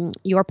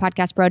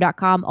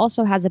yourpodcastpro.com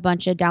also has a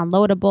bunch of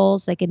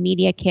downloadables, like a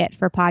media kit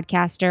for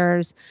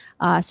podcasters,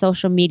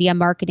 social media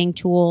marketing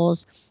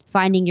tools,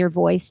 finding your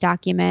voice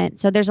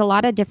document. So there's a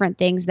lot of different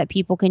things that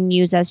people can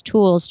use as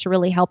tools to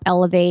really help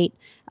elevate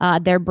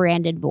their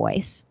branded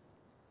voice.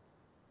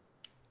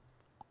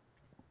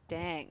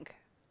 Dang.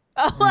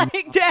 Oh,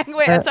 like, dang,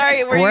 wait, I'm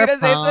sorry, were you going to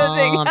say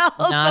something else?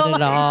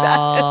 Not at all.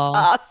 That is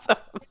awesome.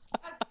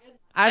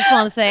 I just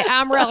want to say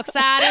I'm real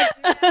excited.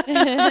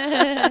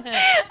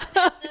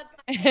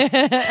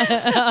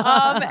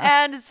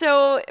 And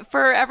so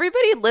for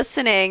everybody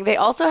listening, they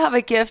also have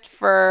a gift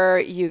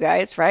for you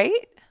guys,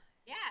 right?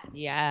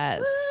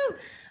 Yes.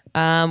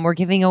 We're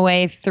giving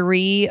away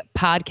 3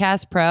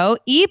 Podcast Pro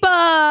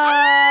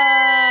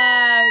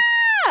ebooks.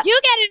 You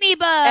get an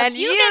ebook. And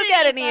you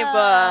get an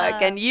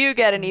ebook. And you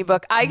get an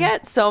ebook. I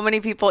get so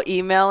many people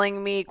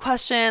emailing me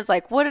questions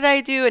like, what did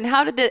I do? And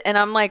how did this? And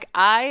I'm like,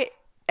 I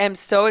am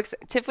so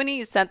excited.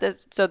 Tiffany sent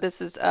this. So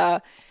this is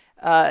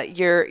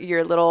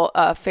your little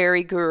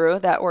fairy guru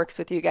that works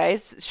with you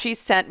guys. She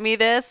sent me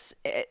this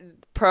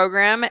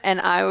program.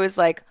 And I was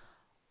like,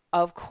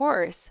 of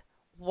course.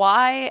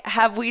 Why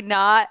have we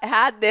not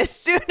had this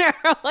sooner?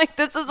 Like,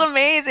 this is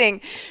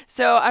amazing.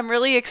 So I'm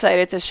really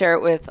excited to share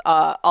it with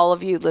all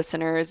of you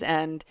listeners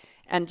and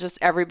just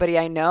everybody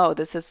I know.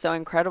 This is so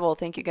incredible.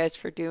 Thank you guys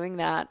for doing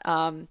that.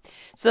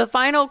 So the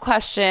final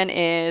question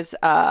is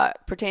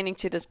pertaining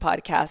to this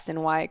podcast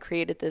and why I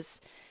created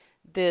this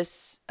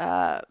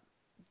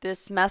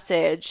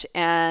message.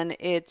 And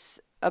it's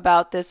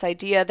about this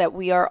idea that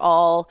we are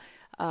all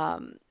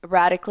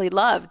radically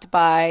loved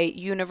by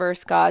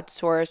universe, God,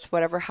 source,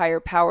 whatever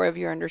higher power of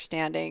your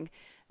understanding.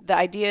 The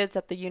idea is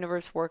that the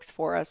universe works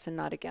for us and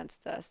not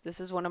against us. This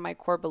is one of my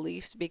core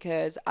beliefs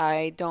because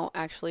I don't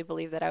actually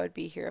believe that I would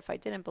be here if I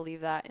didn't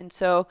believe that. And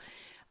so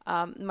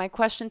my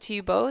question to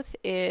you both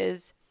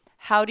is,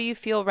 how do you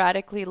feel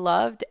radically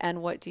loved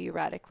and what do you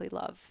radically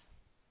love?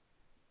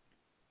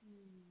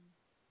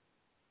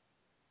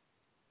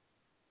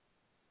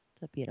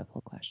 It's a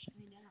beautiful question.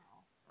 I know.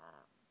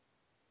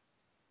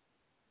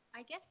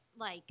 I guess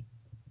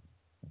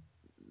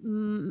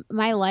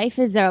my life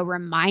is a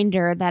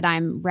reminder that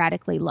I'm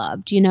radically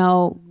loved.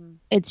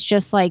 It's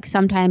just like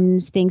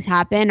sometimes things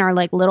happen or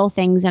like little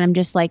things and I'm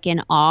just like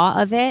in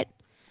awe of it.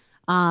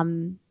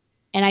 And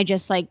I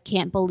just like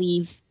can't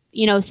believe,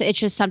 so it's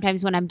just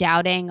sometimes when I'm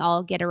doubting,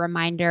 I'll get a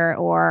reminder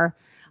or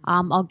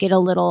I'll get a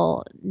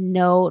little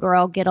note or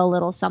I'll get a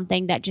little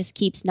something that just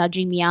keeps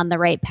nudging me on the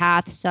right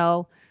path.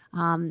 So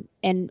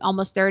and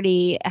almost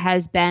 30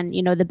 has been,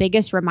 the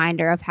biggest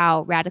reminder of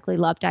how radically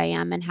loved I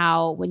am and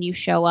how when you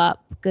show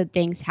up, good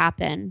things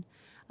happen.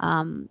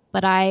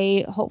 But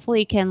I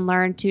hopefully can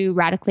learn to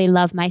radically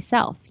love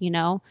myself.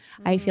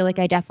 I feel like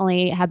I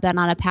definitely have been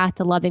on a path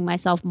to loving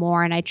myself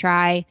more and I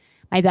try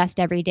my best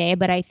every day.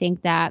 But I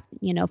think that,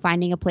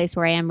 finding a place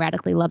where I am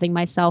radically loving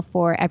myself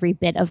for every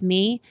bit of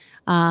me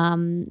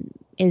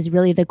is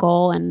really the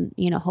goal and,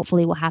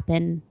 hopefully will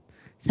happen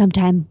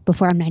sometime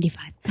before I'm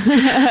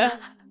 95.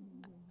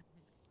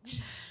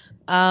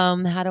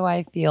 How do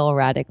I feel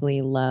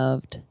radically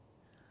loved?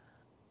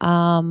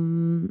 At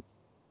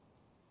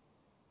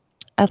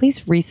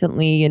least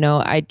recently,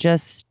 I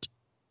just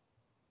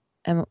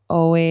am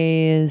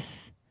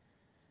always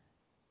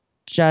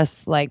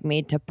just like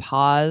made to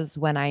pause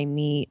when I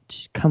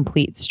meet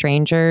complete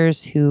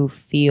strangers who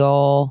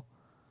feel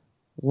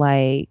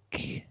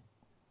like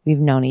we've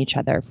known each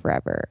other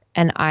forever.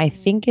 And I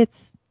think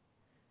it's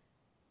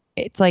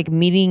like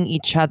meeting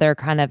each other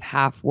kind of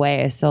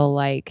halfway. So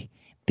like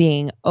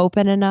being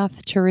open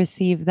enough to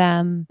receive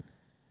them,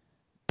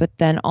 but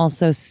then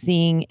also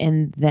seeing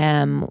in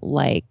them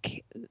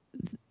like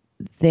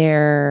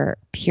their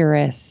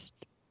purest,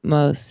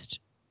 most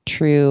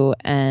true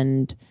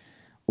and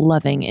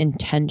loving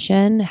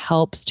intention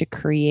helps to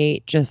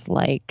create just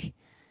like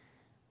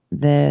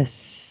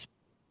this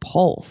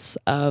pulse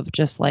of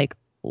just like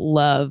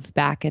love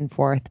back and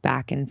forth.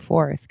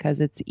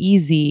 Because it's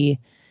easy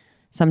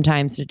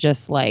sometimes to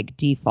just like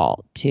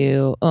default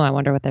to, oh, I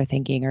wonder what they're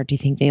thinking, or do you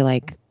think they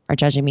like are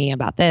judging me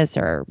about this,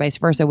 or vice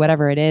versa,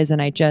 whatever it is. And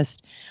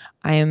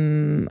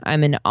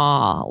I'm in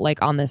awe,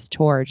 like on this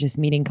tour, just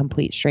meeting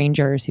complete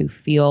strangers who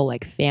feel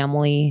like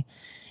family.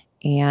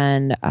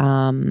 And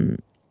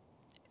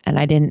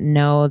I didn't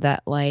know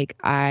that like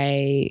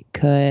I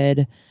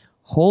could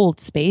hold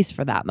space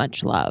for that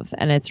much love.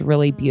 And it's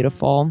really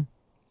beautiful.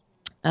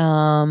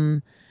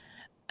 And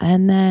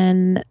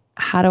then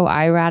how do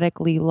I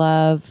radically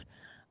love?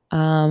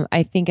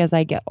 I think as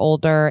I get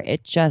older,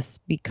 it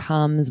just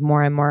becomes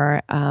more and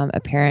more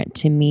apparent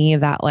to me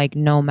that like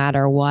no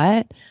matter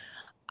what,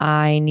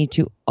 I need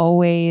to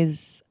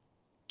always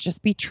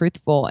just be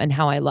truthful in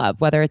how I love,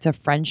 whether it's a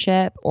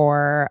friendship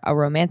or a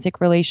romantic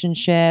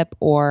relationship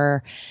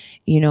or,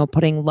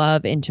 putting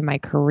love into my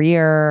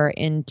career,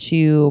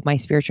 into my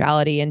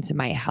spirituality, into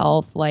my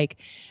health, like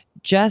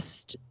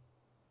just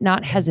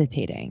not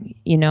hesitating,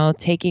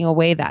 taking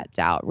away that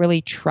doubt,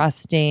 really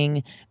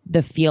trusting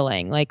the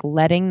feeling, like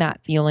letting that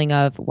feeling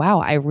of, wow,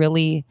 I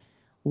really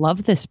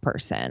love this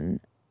person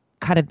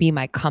kind of be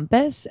my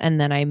compass. And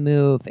then I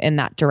move in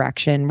that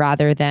direction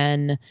rather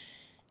than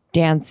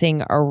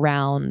dancing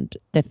around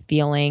the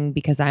feeling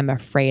because I'm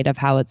afraid of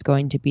how it's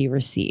going to be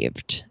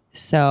received.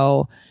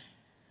 So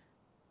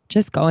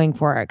just going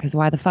for it, because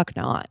why the fuck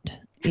not?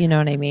 You know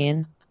what I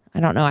mean? I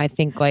don't know. I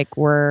think like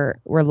we're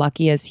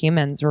lucky as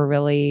humans. We're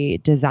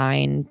really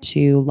designed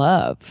to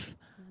love.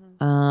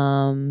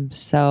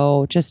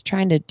 So just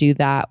trying to do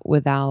that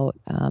without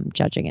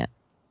judging it.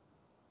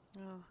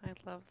 Oh, I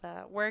love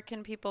that. Where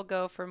can people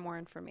go for more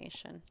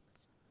information?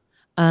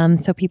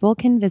 So people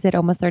can visit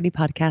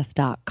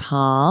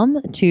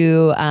almost30podcast.com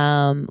to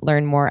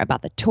learn more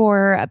about the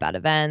tour, about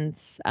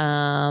events,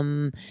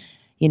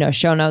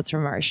 show notes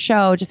from our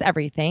show, just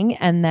everything.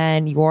 And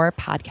then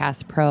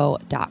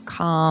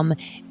yourpodcastpro.com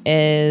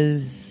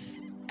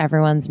is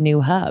everyone's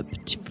new hub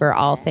for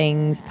all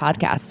things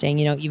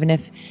podcasting. Even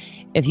if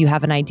you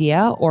have an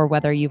idea or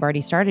whether you've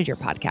already started your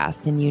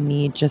podcast and you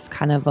need just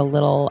kind of a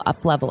little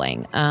up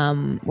leveling,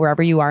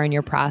 wherever you are in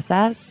your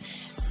process,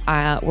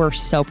 we're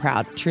so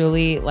proud.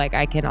 Truly, like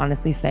I can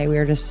honestly say we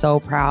are just so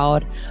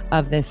proud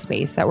of this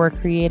space that we're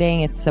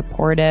creating. It's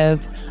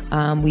supportive.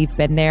 We've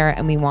been there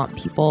and we want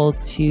people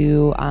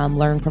to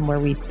learn from where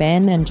we've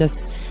been and just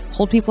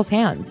hold people's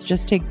hands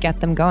just to get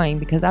them going,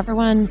 because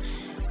everyone,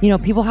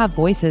 people have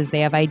voices,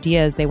 they have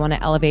ideas, they want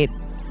to elevate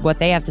what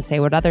they have to say,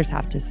 what others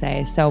have to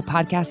say. So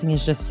podcasting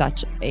is just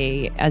such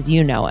as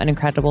you know, an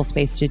incredible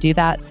space to do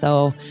that.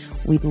 So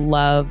we'd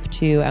love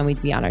to, and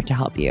we'd be honored to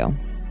help you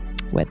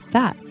with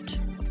that.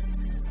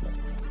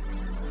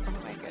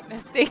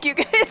 Thank you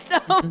guys so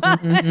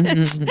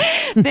much.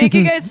 Thank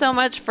you guys so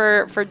much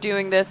for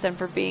doing this and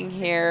for being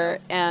here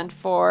and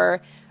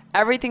for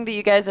everything that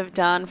you guys have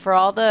done, for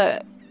all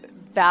the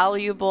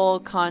valuable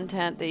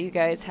content that you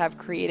guys have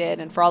created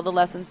and for all the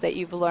lessons that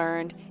you've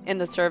learned in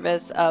the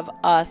service of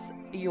us,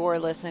 your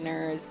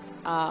listeners.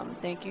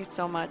 Thank you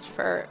so much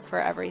for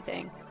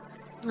everything.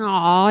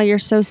 Oh, you're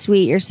so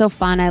sweet. You're so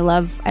fun. I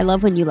love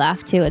when you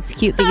laugh too. It's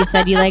cute that you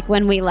said you like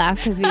when we laugh,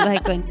 because we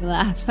like when you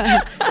laugh.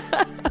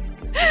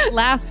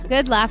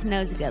 Good laugh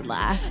knows a good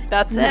laugh.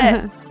 That's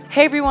it.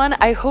 Hey everyone,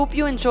 I hope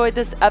you enjoyed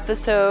this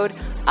episode.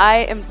 I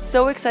am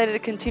so excited to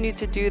continue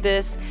to do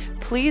this.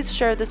 Please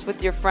share this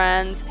with your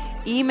friends.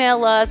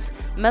 Email us,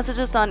 message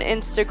us on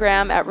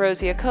Instagram at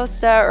Rosie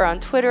Acosta or on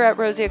Twitter at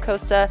Rosie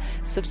Acosta.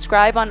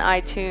 Subscribe on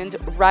iTunes,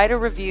 write a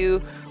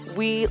review.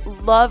 We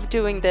love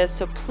doing this,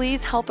 so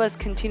please help us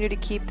continue to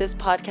keep this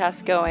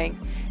podcast going.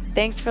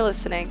 Thanks for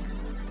listening.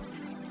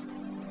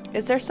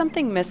 Is there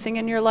something missing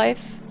in your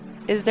life?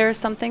 Is there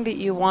something that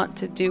you want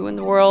to do in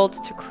the world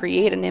to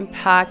create an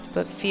impact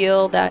but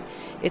feel that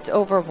it's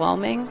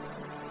overwhelming?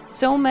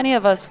 So many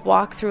of us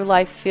walk through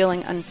life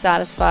feeling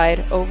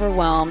unsatisfied,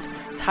 overwhelmed,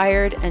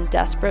 tired, and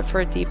desperate for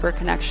a deeper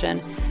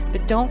connection,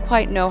 but don't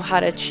quite know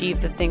how to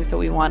achieve the things that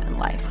we want in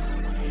life.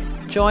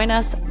 Join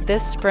us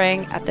this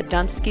spring at the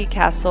Dunsky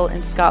Castle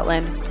in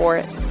Scotland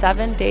for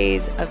 7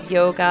 days of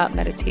yoga,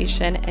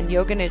 meditation, and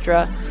yoga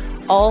nidra,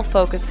 all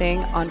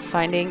focusing on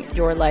finding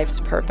your life's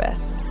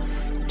purpose.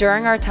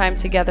 During our time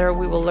together,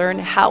 we will learn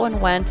how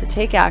and when to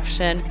take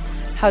action,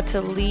 how to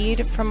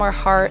lead from our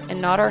heart and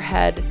not our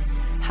head,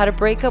 how to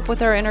break up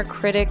with our inner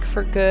critic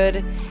for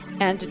good,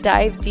 and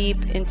dive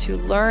deep into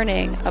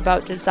learning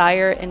about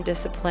desire and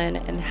discipline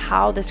and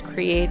how this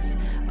creates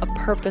a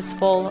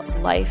purposeful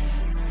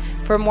life.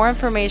 For more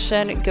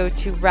information, go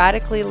to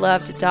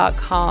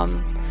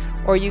radicallyloved.com,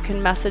 or you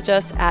can message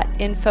us at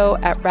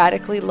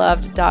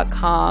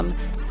info@radicallyloved.com,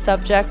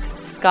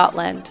 subject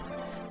Scotland.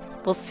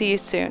 We'll see you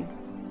soon.